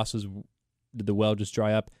those 2 losses, did the well just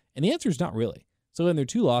dry up? And the answer is not really. So in their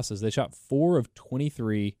 2 losses, they shot 4 of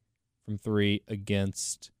 23 from 3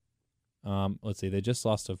 against, let's see, they just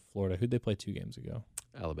lost to Florida. Who'd they play 2 games ago?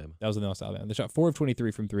 Alabama. That was when they lost to Alabama. They shot 4 of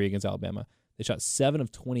 23 from 3 against Alabama. They shot 7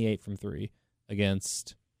 of 28 from 3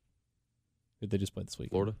 against, who'd they just play this week?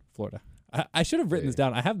 Florida. I should have written this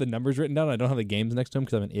down. I have the numbers written down. I don't have the games next to them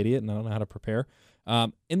because I'm an idiot and I don't know how to prepare.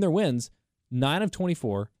 In their wins, 9 of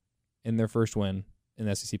 24 in their first win in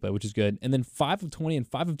the SEC play, which is good. And then 5 of 20 and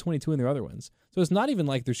 5 of 22 in their other wins. So it's not even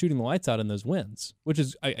like they're shooting the lights out in those wins, which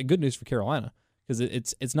is a good news for Carolina because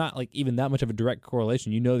it's not like even that much of a direct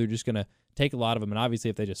correlation. You know they're just going to take a lot of them. And obviously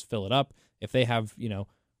if they just fill it up, if they have,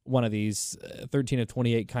 one of these 13 of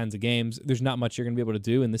 28 kinds of games, there's not much you're going to be able to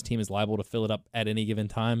do, and this team is liable to fill it up at any given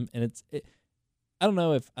time. And I don't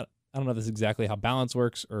know if this is exactly how balance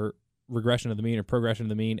works or regression of the mean or progression of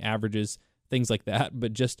the mean, averages, things like that.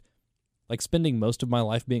 But just like spending most of my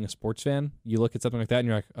life being a sports fan, you look at something like that and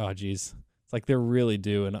you're like, oh, geez. It's like they're really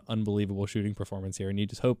due an unbelievable shooting performance here, and you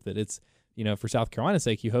just hope that it's, for South Carolina's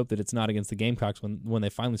sake, you hope that it's not against the Gamecocks when they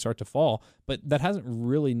finally start to fall. But that hasn't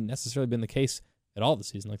really necessarily been the case at all this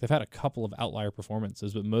season. Like they've had a couple of outlier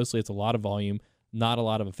performances, but mostly it's a lot of volume, not a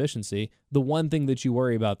lot of efficiency. The one thing that you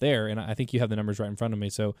worry about there, and I think you have the numbers right in front of me,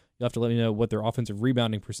 so you'll have to let me know what their offensive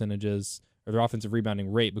rebounding percentage is or their offensive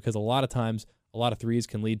rebounding rate, because a lot of times a lot of threes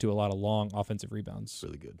can lead to a lot of long offensive rebounds.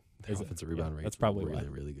 Really good. Their offensive rebound rate. That's probably really, why.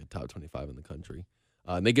 really good. Top 25 in the country.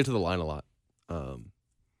 And they get to the line a lot.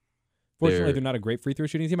 Fortunately, they're not a great free throw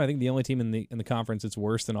shooting team. I think the only team in the conference that's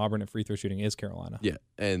worse than Auburn at free throw shooting is Carolina. Yeah,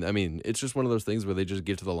 and I mean, it's just one of those things where they just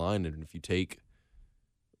get to the line, and if you take,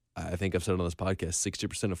 I think I've said on this podcast,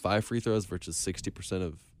 60% of 5 free throws versus 60%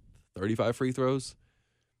 of 35 free throws,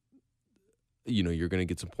 you're going to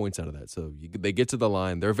get some points out of that. So they get to the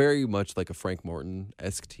line. They're very much like a Frank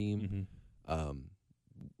Martin-esque team,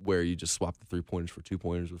 where you just swap the 3-pointers for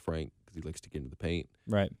 2-pointers with Frank because he likes to get into the paint.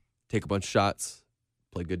 Right. Take a bunch of shots.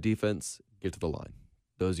 Play good defense, get to the line.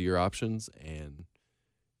 Those are your options, and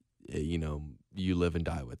you live and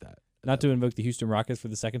die with that. Not to invoke the Houston Rockets for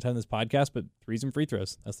the second time in this podcast, but threes and free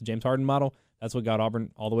throws. That's the James Harden model. That's what got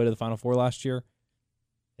Auburn all the way to the Final Four last year.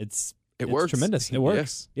 It's works. Tremendous. It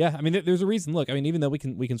works. Yeah. I mean, there's a reason. Look, I mean, even though we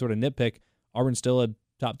can sort of nitpick, Auburn's still a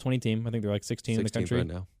top 20 team. I think they're like 16 in the country right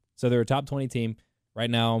now. So they're a top 20 team right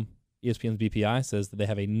now. ESPN's BPI says that they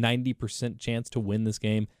have a 90% chance to win this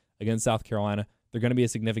game against South Carolina. They're going to be a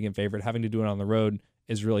significant favorite. Having to do it on the road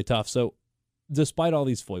is really tough. So despite all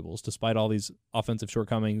these foibles, despite all these offensive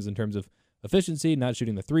shortcomings in terms of efficiency, not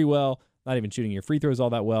shooting the three well, not even shooting your free throws all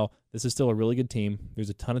that well, this is still a really good team. There's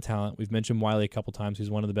a ton of talent. We've mentioned Wiley a couple times. He's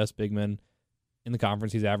one of the best big men in the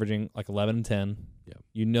conference. He's averaging like 11 and 10. Yeah.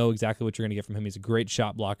 You know exactly what you're going to get from him. He's a great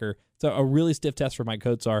shot blocker. It's a really stiff test for Mike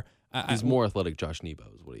Kotsar. He's more athletic Josh Nebo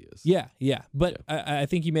is what he is. Yeah. But I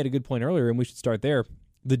think you made a good point earlier, and we should start there.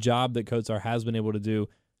 The job that Kotsar has been able to do,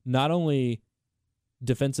 not only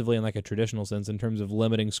defensively in like a traditional sense in terms of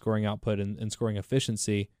limiting scoring output and scoring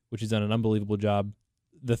efficiency, which he's done an unbelievable job.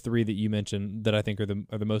 The three that you mentioned that I think are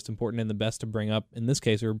the most important and the best to bring up in this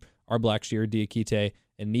case are Blackshear, Diakite,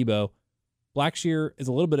 and Nebo. Blackshear is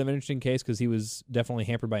a little bit of an interesting case because he was definitely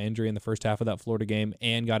hampered by injury in the first half of that Florida game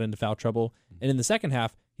and got into foul trouble. And in the second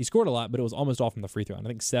half, he scored a lot, but it was almost all from the free throw line. I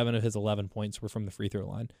think 7 of his 11 points were from the free throw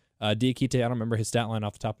line. Diakite, I don't remember his stat line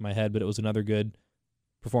off the top of my head, but it was another good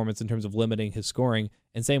performance in terms of limiting his scoring.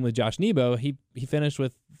 And same with Josh Nebo. He finished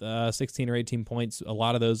with 16 or 18 points. A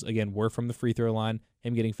lot of those, again, were from the free throw line,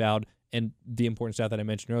 him getting fouled, and the important stat that I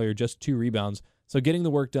mentioned earlier, just 2 rebounds. So getting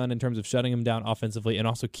the work done in terms of shutting him down offensively and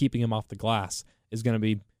also keeping him off the glass is going to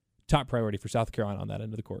be top priority for South Carolina on that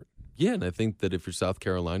end of the court. Yeah, and I think that if you're South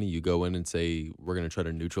Carolina, you go in and say, we're going to try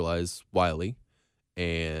to neutralize Wiley,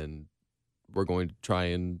 and we're going to try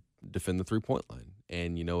and defend the three-point line.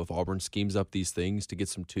 And, you know, if Auburn schemes up these things to get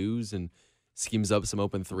some twos and schemes up some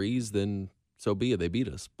open threes, then so be it. They beat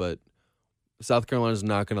us. But South Carolina's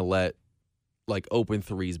not going to let, like, open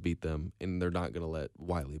threes beat them, and they're not going to let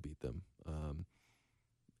Wiley beat them.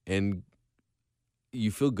 And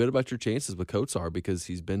you feel good about your chances with Kotsar because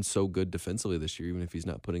he's been so good defensively this year, even if he's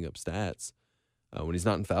not putting up stats. When he's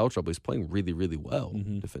not in foul trouble, he's playing really, really well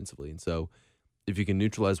defensively. And so if you can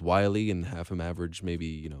neutralize Wiley and have him average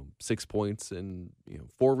maybe, 6 points and,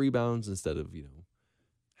 4 rebounds instead of,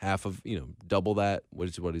 half of, double that, which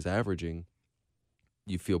is what he's averaging,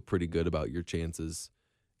 you feel pretty good about your chances.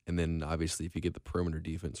 And then obviously if you get the perimeter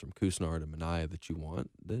defense from Kusnard and Minaya that you want,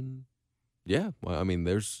 then yeah, well, I mean,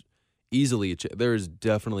 there's easily there is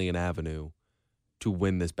definitely an avenue to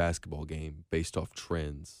win this basketball game based off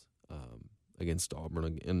trends against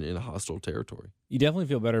Auburn in a hostile territory. You definitely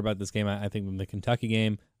feel better about this game, I think, than the Kentucky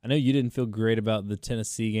game. I know you didn't feel great about the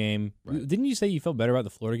Tennessee game. Right. Didn't you say you felt better about the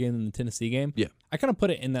Florida game than the Tennessee game? Yeah. I kind of put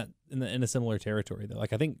it in a similar territory, though.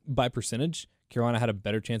 Like, I think by percentage, Carolina had a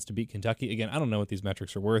better chance to beat Kentucky. Again, I don't know what these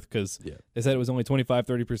metrics are worth because they said it was only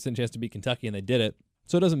 25-30% chance to beat Kentucky, and they did it.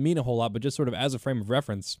 So it doesn't mean a whole lot, but just sort of as a frame of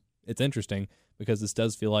reference, it's interesting because this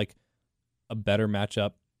does feel like a better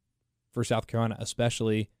matchup for South Carolina,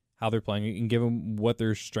 especially how they're playing and given what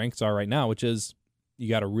their strengths are right now, which is you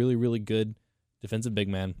got a really, really good defensive big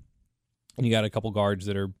man and you got a couple guards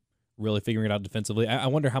that are really figuring it out defensively. I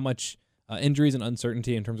wonder how much injuries and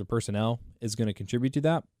uncertainty in terms of personnel is going to contribute to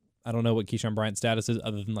that. I don't know what Keyshawn Bryant's status is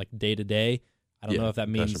other than like day to day. I don't know if that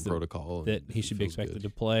means that he should be expected to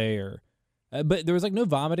play or but there was like no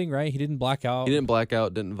vomiting, right? He didn't black out. He didn't black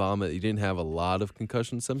out, didn't vomit. He didn't have a lot of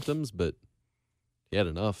concussion symptoms, but he had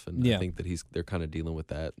enough. And I think that they're kind of dealing with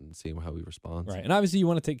that and seeing how he responds. Right. And obviously you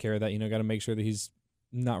want to take care of that. Got to make sure that he's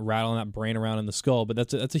not rattling that brain around in the skull. But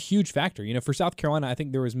that's a huge factor. For South Carolina, I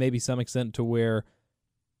think there was maybe some extent to where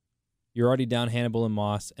you're already down Hannibal and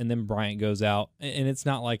Moss, and then Bryant goes out. And it's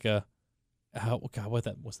not like what's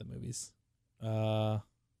that movie's? I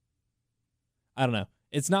don't know.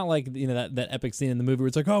 It's not like that epic scene in the movie where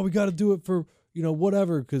it's like, oh, we got to do it for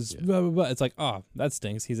whatever because blah blah blah. It's like, oh, that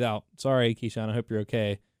stinks. He's out. Sorry, Keyshawn. I hope you're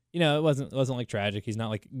okay. It wasn't like tragic. He's not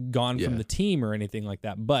like gone from the team or anything like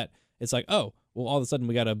that. But it's like, oh, well, all of a sudden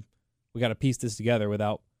we gotta piece this together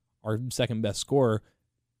without our second best scorer.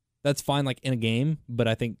 That's fine, like in a game. But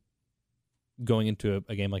I think going into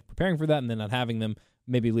a game like preparing for that and then not having them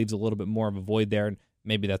maybe leaves a little bit more of a void there. And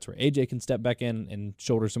maybe that's where AJ can step back in and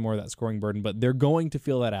shoulder some more of that scoring burden. But they're going to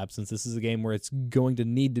feel that absence. This is a game where it's going to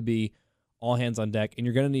need to be all hands on deck, and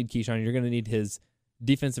you're going to need Keyshawn. You're going to need his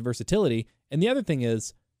defensive versatility. And the other thing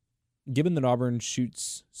is, given that Auburn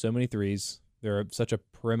shoots so many threes, they're such a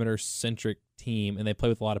perimeter-centric team, and they play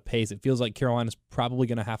with a lot of pace, it feels like Carolina's probably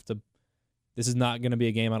going to have to – this is not going to be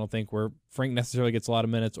a game, I don't think, where Frank necessarily gets a lot of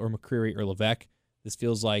minutes or McCreary or Levesque. This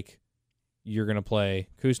feels like you're going to play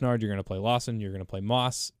Kusnard, you're going to play Lawson, you're going to play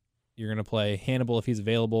Moss, you're going to play Hannibal if he's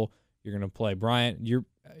available, You're going to play Bryant. You're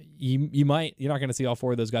not going to see all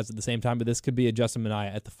 4 of those guys at the same time, but this could be a Justin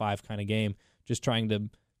Minaya at the 5 kind of game, just trying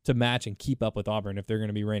to match and keep up with Auburn if they're going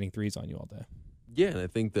to be raining threes on you all day. Yeah, and I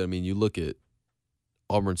think that, you look at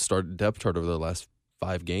Auburn's depth chart over the last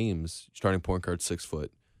 5 games. Starting point guard 6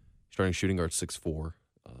 foot, starting shooting guard 6'4",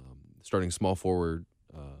 starting small forward,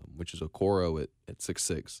 which is Okoro at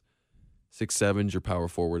 6'6", 6'7" your power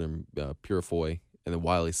forward and Purifoy, and then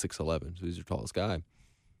Wiley 6'11", so he's your tallest guy.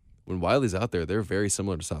 When Wiley's out there, they're very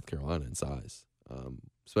similar to South Carolina in size,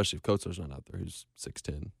 especially if Kotsar's not out there, who's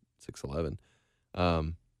 6'10",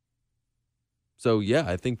 6'11". So, yeah,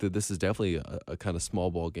 I think that this is definitely a kind of small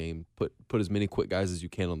ball game. Put as many quick guys as you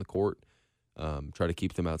can on the court. Try to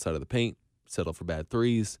keep them outside of the paint, settle for bad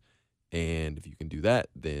threes. And if you can do that,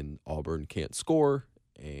 then Auburn can't score,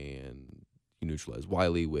 and you neutralize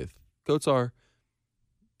Wiley with Kotsar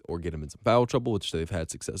or get him in some foul trouble, which they've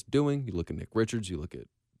had success doing. You look at Nick Richards, you look at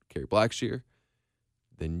Kerry Blackshear,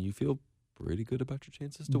 then you feel pretty good about your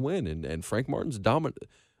chances to win. And Frank Martin's dominant.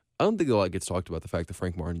 I don't think a lot gets talked about the fact that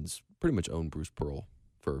Frank Martin's pretty much owned Bruce Pearl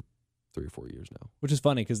for 3 or 4 years now. Which is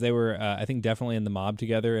funny because they were, I think, definitely in the mob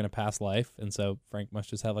together in a past life, and so Frank must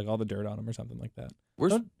just have all the dirt on him or something like that.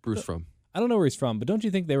 Where's Bruce from? I don't know where he's from, but don't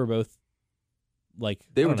you think they were both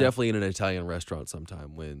they were definitely in an Italian restaurant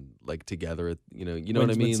sometime when together at, you know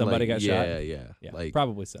what I mean? When somebody got shot? Yeah.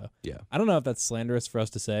 Probably so. Yeah. I don't know if that's slanderous for us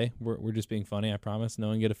to say. We're just being funny, I promise. No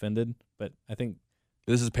one get offended, but I think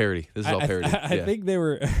this is parody. This is all parody. I think they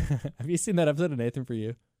were. Have you seen that episode of Nathan For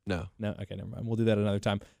You? No. Okay, never mind. We'll do that another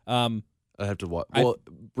time. I have to watch. Well,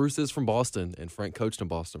 Bruce is from Boston, and Frank coached in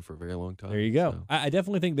Boston for a very long time. There you go. So. I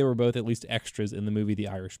definitely think they were both at least extras in the movie The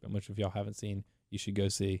Irishman, which if y'all haven't seen, you should go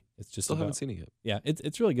see. It's just haven't seen it yet. Yeah,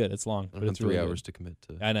 it's really good. It's long, but it's 3 really hours good. to commit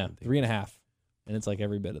to. I know, 3.5, and it's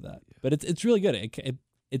every bit of that. Yeah. But it's really good.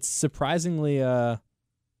 It's surprisingly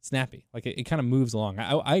snappy. It kind of moves along.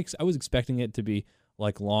 I was expecting it to be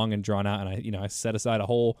long and drawn out, and I set aside a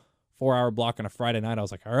whole 4-hour block on a Friday night. I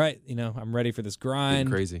was like, all right, I'm ready for this grind.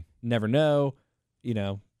 Getting crazy. Never know,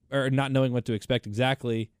 or not knowing what to expect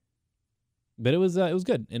exactly. But it was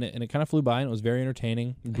good, and it kind of flew by, and it was very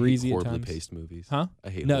entertaining, breezy at times. Horribly paced movies. Huh? I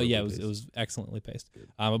hate. No, yeah, it was excellently paced.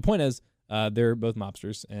 The point is, they're both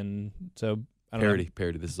mobsters, and so I don't know.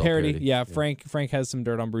 Parody. This is parody. all parody. Yeah, Frank has some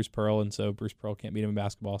dirt on Bruce Pearl, and so Bruce Pearl can't beat him in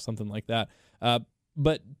basketball, something like that.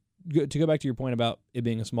 But to go back to your point about it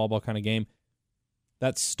being a small ball kind of game,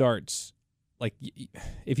 that starts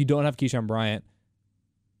if you don't have Keyshawn Bryant,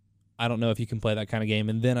 I don't know if you can play that kind of game,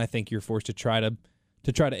 and then I think you're forced to try to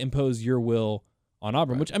impose your will on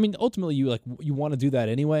Auburn, right. which ultimately you want to do that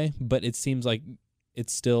anyway, but it seems like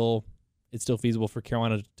it's still feasible for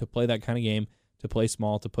Carolina to play that kind of game, to play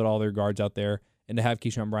small, to put all their guards out there, and to have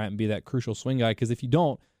Keyshawn Bryant be that crucial swing guy. Because if you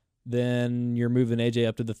don't, then you're moving AJ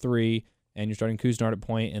up to the 3, and you're starting Couisnard at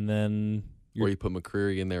point, and then where you put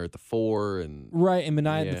McCreary in there at the 4, and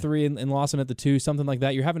Minaya at the 3 and Lawson at the 2, something like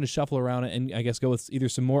that. You're having to shuffle around it and I guess go with either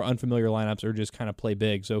some more unfamiliar lineups or just kind of play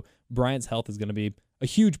big. So Bryant's health is going to be a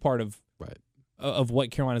huge part of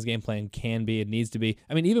what Carolina's game plan can be. It needs to be.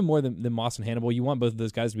 Even more than Moss and Hannibal, you want both of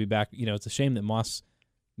those guys to be back. It's a shame that Moss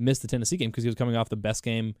missed the Tennessee game because he was coming off the best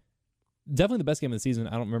game, definitely the best game of the season.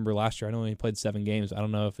 I don't remember last year. I know he played 7 games. I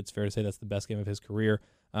don't know if it's fair to say that's the best game of his career.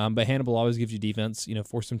 But Hannibal always gives you defense,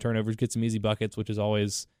 force some turnovers, get some easy buckets, which is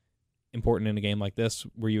always important in a game like this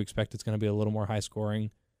where you expect it's going to be a little more high scoring.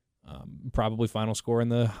 Probably final score in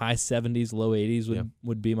the high 70s, low 80s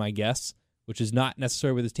would be my guess, which is not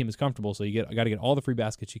necessarily where this team is comfortable. So you got to get all the free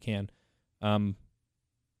baskets you can.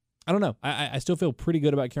 I don't know. I still feel pretty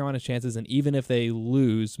good about Carolina's chances, and even if they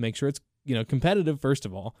lose, make sure it's competitive first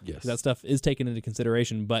of all. Yes, that stuff is taken into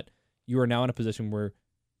consideration. But you are now in a position where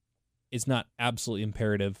it's not absolutely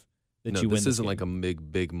imperative that you win. This isn't game. a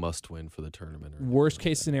big must win for the tournament. Worst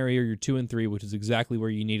case scenario, you're 2-3, which is exactly where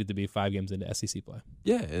you needed to be 5 games into SEC play.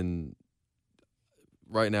 Yeah, and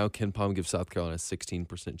right now Ken Pom gives South Carolina a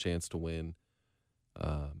 16% chance to win.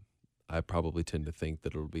 I probably tend to think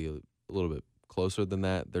that it'll be a little bit closer than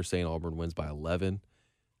that. They're saying Auburn wins by 11.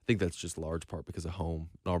 I think that's just large part because of home.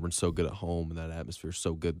 And Auburn's so good at home, and that atmosphere is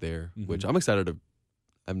so good there, which I'm excited to.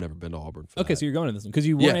 I've never been to Auburn for that. So you're going to this one because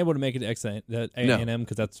you weren't able to make it to A&M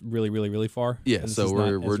because that's really, really, really far. Yeah, so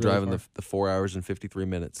we're driving the 4 hours and 53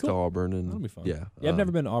 minutes to Auburn, and that'll be fun. Yeah, I've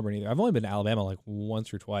never been to Auburn either. I've only been to Alabama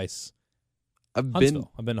once or twice. I've been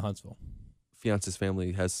to Huntsville. Fiance's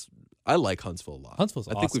family has. I like Huntsville a lot. Huntsville's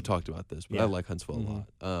awesome. I think we've talked about this, but I like Huntsville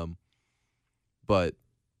a lot. But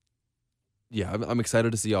yeah, I'm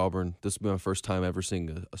excited to see Auburn. This will be my first time ever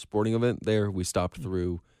seeing a sporting event there. We stopped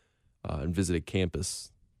through and visited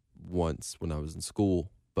campus once when I was in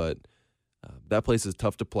school, but That place is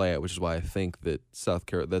tough to play at, which is why I think that South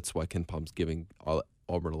Carolina. That's why Ken Palm's giving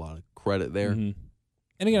Auburn a lot of credit there. Mm-hmm.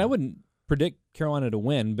 And again, I wouldn't predict Carolina to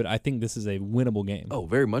win, but I think this is a winnable game. Oh,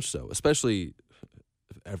 very much so, especially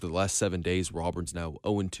after the last 7 days where Auburn's now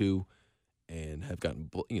 0-2 and have gotten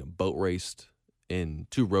boat raced in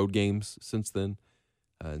 2 road games since then.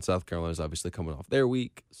 And South Carolina's obviously coming off their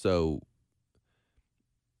week. So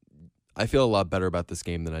I feel a lot better about this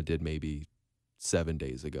game than I did maybe 7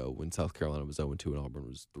 days ago when South Carolina was 0-2 and Auburn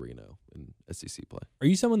was 3-0 in SEC play. Are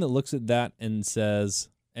you someone that looks at that and says,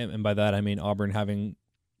 and by that I mean Auburn having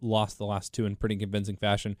lost the last 2 in pretty convincing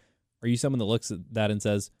fashion, are you someone that looks at that and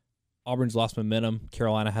says, Auburn's lost momentum,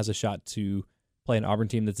 Carolina has a shot to play an Auburn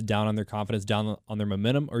team that's down on their confidence, down on their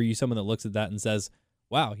momentum? Or are you someone that looks at that and says,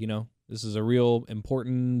 wow, this is a real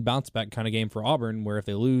important bounce back kind of game for Auburn, where if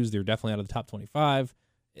they lose, they're definitely out of the top 25,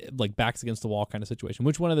 like backs against the wall kind of situation?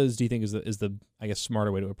 Which one of those do you think is the I guess,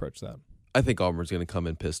 smarter way to approach that? I think Auburn's going to come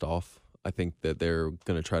in pissed off. I think that they're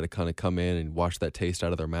going to try to kind of come in and wash that taste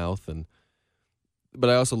out of their mouth. But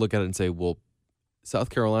I also look at it and say, well, South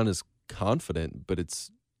Carolina's confident, but it's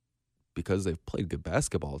because they've played good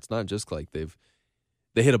basketball. It's not just like they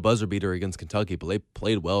hit a buzzer beater against Kentucky, but they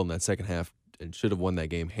played well in that second half and should have won that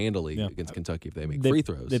game handily against Kentucky if they make free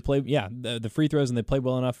throws. They played, the free throws, and they played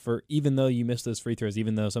well enough for, even though you missed those free throws,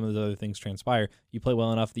 even though some of those other things transpire, you play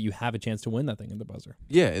well enough that you have a chance to win that thing at the buzzer.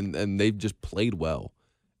 Yeah, and they've just played well,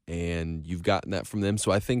 and you've gotten that from them.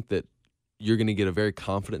 So I think that you're going to get a very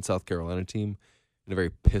confident South Carolina team and a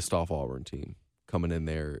very pissed off Auburn team coming in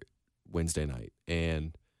there Wednesday night,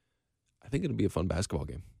 and I think it'll be a fun basketball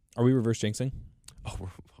game. Are we reverse jinxing?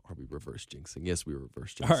 Oh, are we reverse jinxing? Yes, we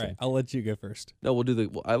reverse jinxing. All right, I'll let you go first. No, we'll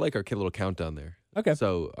do I like our little countdown there. Okay.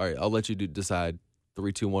 So, all right, I'll let you decide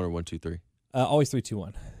 3, 2, 1 or 1, 2, 3. Always 3, 2,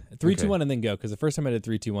 1. 3, 2, 1, and then go. Because the first time I did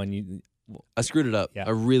 3, 2, 1, I screwed it up. Yeah.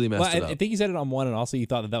 I really messed it up. I think you said it on 1, and also you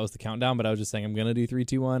thought that was the countdown. But I was just saying I'm gonna do 3,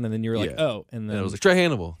 2, 1, and then you were like, oh, and then I was like Trey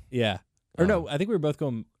Hannibal. Yeah. Or no, I think we were both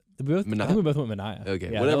going. I think we both went Mania.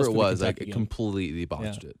 Okay, yeah, whatever it was, I completely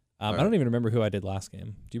botched it. I don't even remember who I did last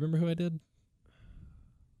game. Do you remember who I did?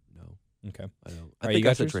 No. Okay. I don't. I think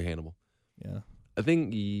I said Trey Hannibal. Yeah. I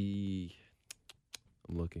think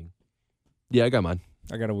I'm looking. Yeah, I got mine.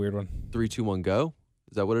 I got a weird one. 3, 2, 1, go.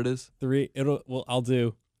 Is that what it is? 3. I'll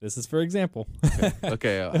do. This is for example.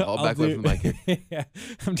 Okay, I'll back away from the mic here. Yeah,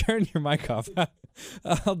 I'm turning your mic off.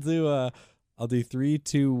 I'll do 3,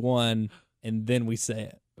 2, 1, and then we say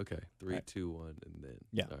it. Okay, 3, 2, 1, and then.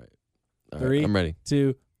 Yeah. All right. 3, I'm ready.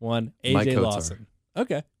 2, 1. AJ Lawson.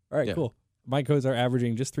 Okay. All right. Yeah. Cool. Mike Kozar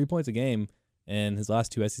averaging just 3 points a game in his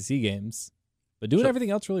last 2 SEC games, but doing everything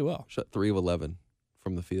else really well. Shot 3 of 11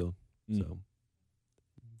 from the field.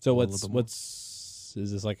 So what's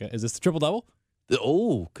is this the triple double?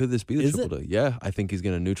 Oh, could this be the Is triple double? Yeah, I think he's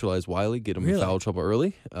going to neutralize Wiley, get him in foul trouble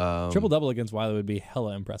early. Triple double against Wiley would be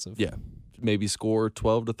hella impressive. Yeah, maybe score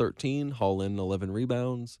 12 to 13, haul in 11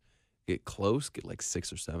 rebounds, get close, get like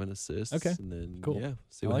 6 or 7 assists. Okay, and then cool. Yeah,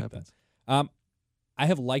 see what happens. I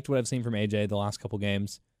have liked what I've seen from AJ the last couple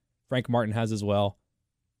games. Frank Martin has as well.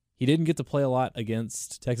 He didn't get to play a lot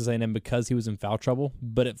against Texas A&M because he was in foul trouble,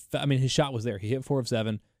 but his shot was there. He hit 4 of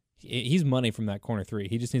 7. He's money from that corner 3.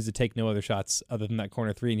 He just needs to take no other shots other than that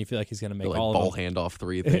corner 3, and you feel like he's going to make all ball of them. handoff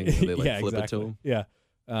 3 things. And they flip it to him. Yeah,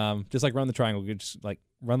 just like run the triangle. You just like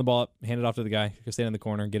run the ball up, hand it off to the guy, stand in the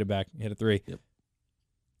corner, get it back, hit a 3. Yep.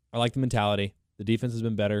 I like the mentality. The defense has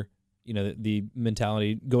been better. The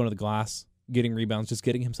mentality going to the glass, getting rebounds, just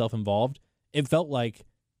getting himself involved. It felt like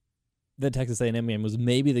the Texas A&M game was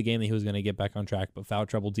maybe the game that he was going to get back on track, but foul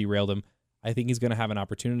trouble derailed him. I think he's going to have an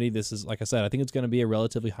opportunity. This is, like I said, I think it's going to be a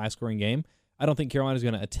relatively high-scoring game. I don't think Carolina's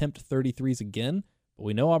going to attempt 33s again, but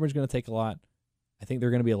we know Auburn's going to take a lot. I think there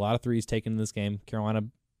are going to be a lot of threes taken in this game. Carolina,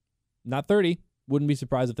 not 30. Wouldn't be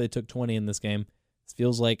surprised if they took 20 in this game. This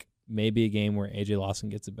feels like maybe a game where A.J. Lawson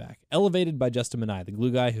gets it back. Elevated by Justin Minaya, the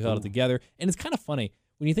glue guy who held it together. And it's kind of funny.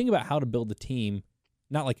 When you think about how to build a team,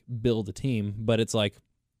 not like build a team, but it's like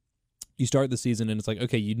you start the season and it's like,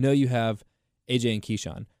 okay, you have A.J. and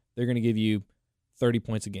Keyshawn. They're going to give you 30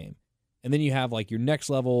 points a game. And then you have like your next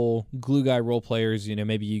level glue guy role players.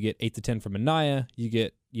 Maybe you get 8 to 10 from Minaya. You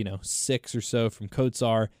get, 6 or so from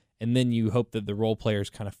Kotsar. And then you hope that the role players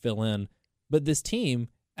kind of fill in. But this team,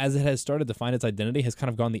 as it has started to find its identity, has kind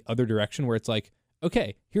of gone the other direction where it's like,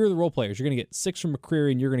 okay, here are the role players. You're going to get 6 from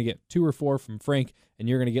McCreary, and you're going to get 2 or 4 from Frank, and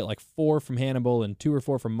you're going to get like 4 from Hannibal and 2 or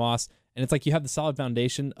 4 from Moss. And it's like you have the solid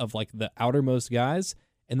foundation of like the outermost guys.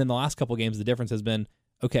 And then the last couple games, the difference has been,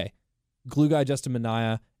 okay, glue guy Justin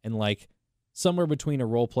Minaya and like somewhere between a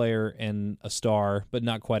role player and a star, but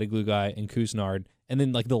not quite a glue guy and Kusnard. And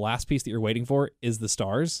then like the last piece that you're waiting for is the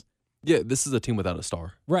stars. Yeah, this is a team without a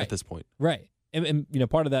star Right. at this point. Right. And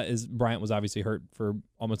part of that is Bryant was obviously hurt for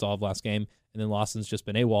almost all of last game, and then Lawson's just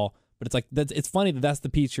been AWOL. But it's like it's funny that's the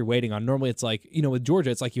piece you're waiting on. Normally it's like, with Georgia,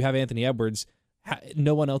 it's like you have Anthony Edwards.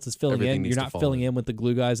 No one else is filling Everything in. needs You're to not fall filling in. in with the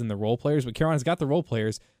glue guys and the role players. But Carolina's got the role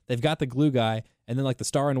players. They've got the glue guy, and then like the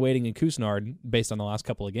star in waiting in Kusnard, based on the last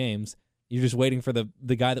couple of games. You're just waiting for the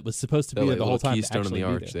guy that was supposed to be there the whole time to keystone in actually the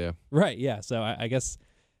be arch. there. Yeah. Right, yeah. So I guess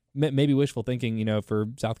maybe wishful thinking, for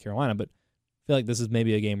South Carolina, but I feel like this is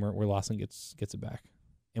maybe a game where Lawson gets it back.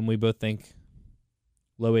 And we both think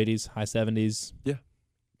low 80s, high 70s. Yeah.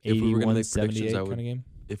 If we were gonna 81, make 78 predictions, kind of game.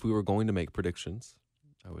 If we were going to make predictions,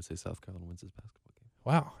 I would say South Carolina wins this basketball game.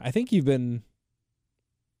 Wow. I think the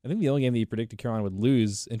only game that you predicted Carolina would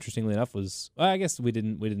lose, interestingly enough, was I guess we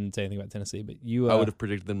didn't say anything about Tennessee, but you I would have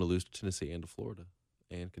predicted them to lose to Tennessee and to Florida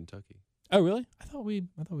and Kentucky. Oh, really? I thought we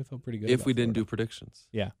felt pretty good. If about we didn't Florida. do predictions.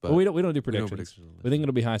 Yeah. But But we don't do We don't predictions. predictions on this. We think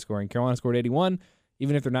it'll be high scoring. Carolina scored 81,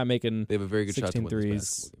 even if they're not making They have a very good shot to 16 win threes.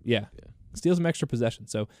 this basketball game. Yeah. Steal some extra possession.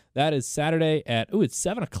 So that is Saturday at it's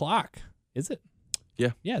 7:00. Is it?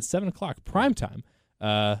 Yeah. Yeah, it's 7:00 prime time.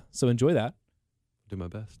 So enjoy that. Do my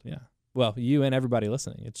best. Yeah. Well, you and everybody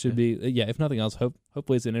listening. It should be if nothing else,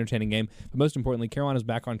 hopefully it's an entertaining game. But most importantly, Carolina's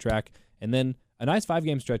back on track, and then a nice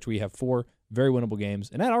 5-game stretch where you have 4 very winnable games.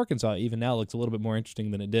 And at Arkansas, even now, looks a little bit more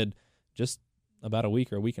interesting than it did just about a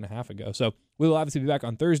week or a week and a half ago. So we will obviously be back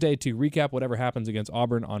on Thursday to recap whatever happens against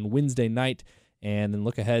Auburn on Wednesday night, and then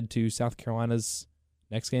look ahead to South Carolina's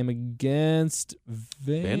next game against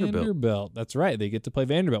Vanderbilt. That's right. They get to play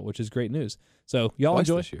Vanderbilt, which is great news. So y'all Twice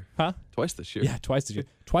enjoy. this year. Huh? Twice this year. Yeah, twice this year.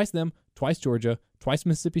 Twice them, twice Georgia, twice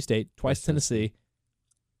Mississippi State, twice Twice Tennessee.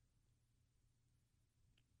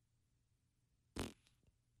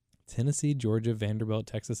 Tennessee, Georgia, Vanderbilt,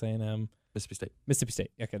 Texas A&M, Mississippi State. Mississippi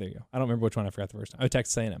State. Okay, there you go. I don't remember which one I forgot the first time. Oh,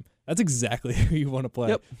 Texas A&M. That's exactly who you want to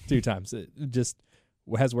play 2 times. It just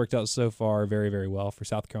has worked out so far very, very well for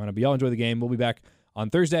South Carolina. But y'all enjoy the game. We'll be back on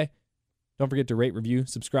Thursday. Don't forget to rate, review,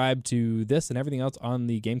 subscribe to this and everything else on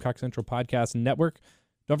the Gamecock Central Podcast Network.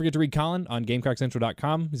 Don't forget to read Colin on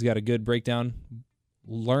GamecockCentral.com. He's got a good breakdown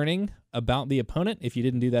learning about the opponent. If you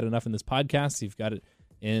didn't do that enough in this podcast, you've got it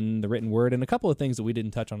in the written word and a couple of things that we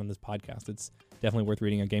didn't touch on in this podcast. It's definitely worth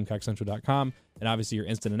reading on GamecockCentral.com. And obviously your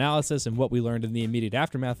instant analysis and what we learned in the immediate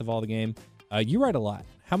aftermath of all the game. You write a lot.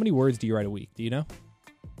 How many words do you write a week? Do you know?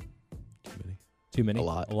 Too many. Too many? A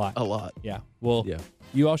lot. A lot. A lot. Yeah. Well, Yeah.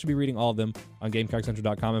 you all should be reading all of them on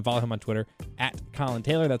GamecockCentral.com and follow him on Twitter at Colin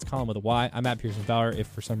Taylor. That's Colin with a Y. I'm at Pearson Fowler. If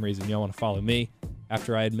for some reason y'all want to follow me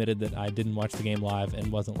after I admitted that I didn't watch the game live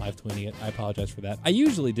and wasn't live tweeting it, I apologize for that. I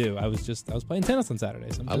usually do. I was playing tennis on Saturday. I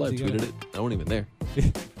Sometimes live you gotta- tweeted it. I wasn't even there.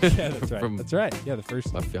 Yeah, that's right. From- That's right. Yeah, the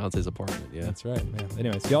first. My fiance's apartment. Yeah. That's right. Yeah.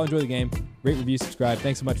 Anyways, y'all enjoy the game. Rate, review, subscribe.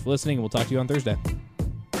 Thanks so much for listening, and we'll talk to you on Thursday.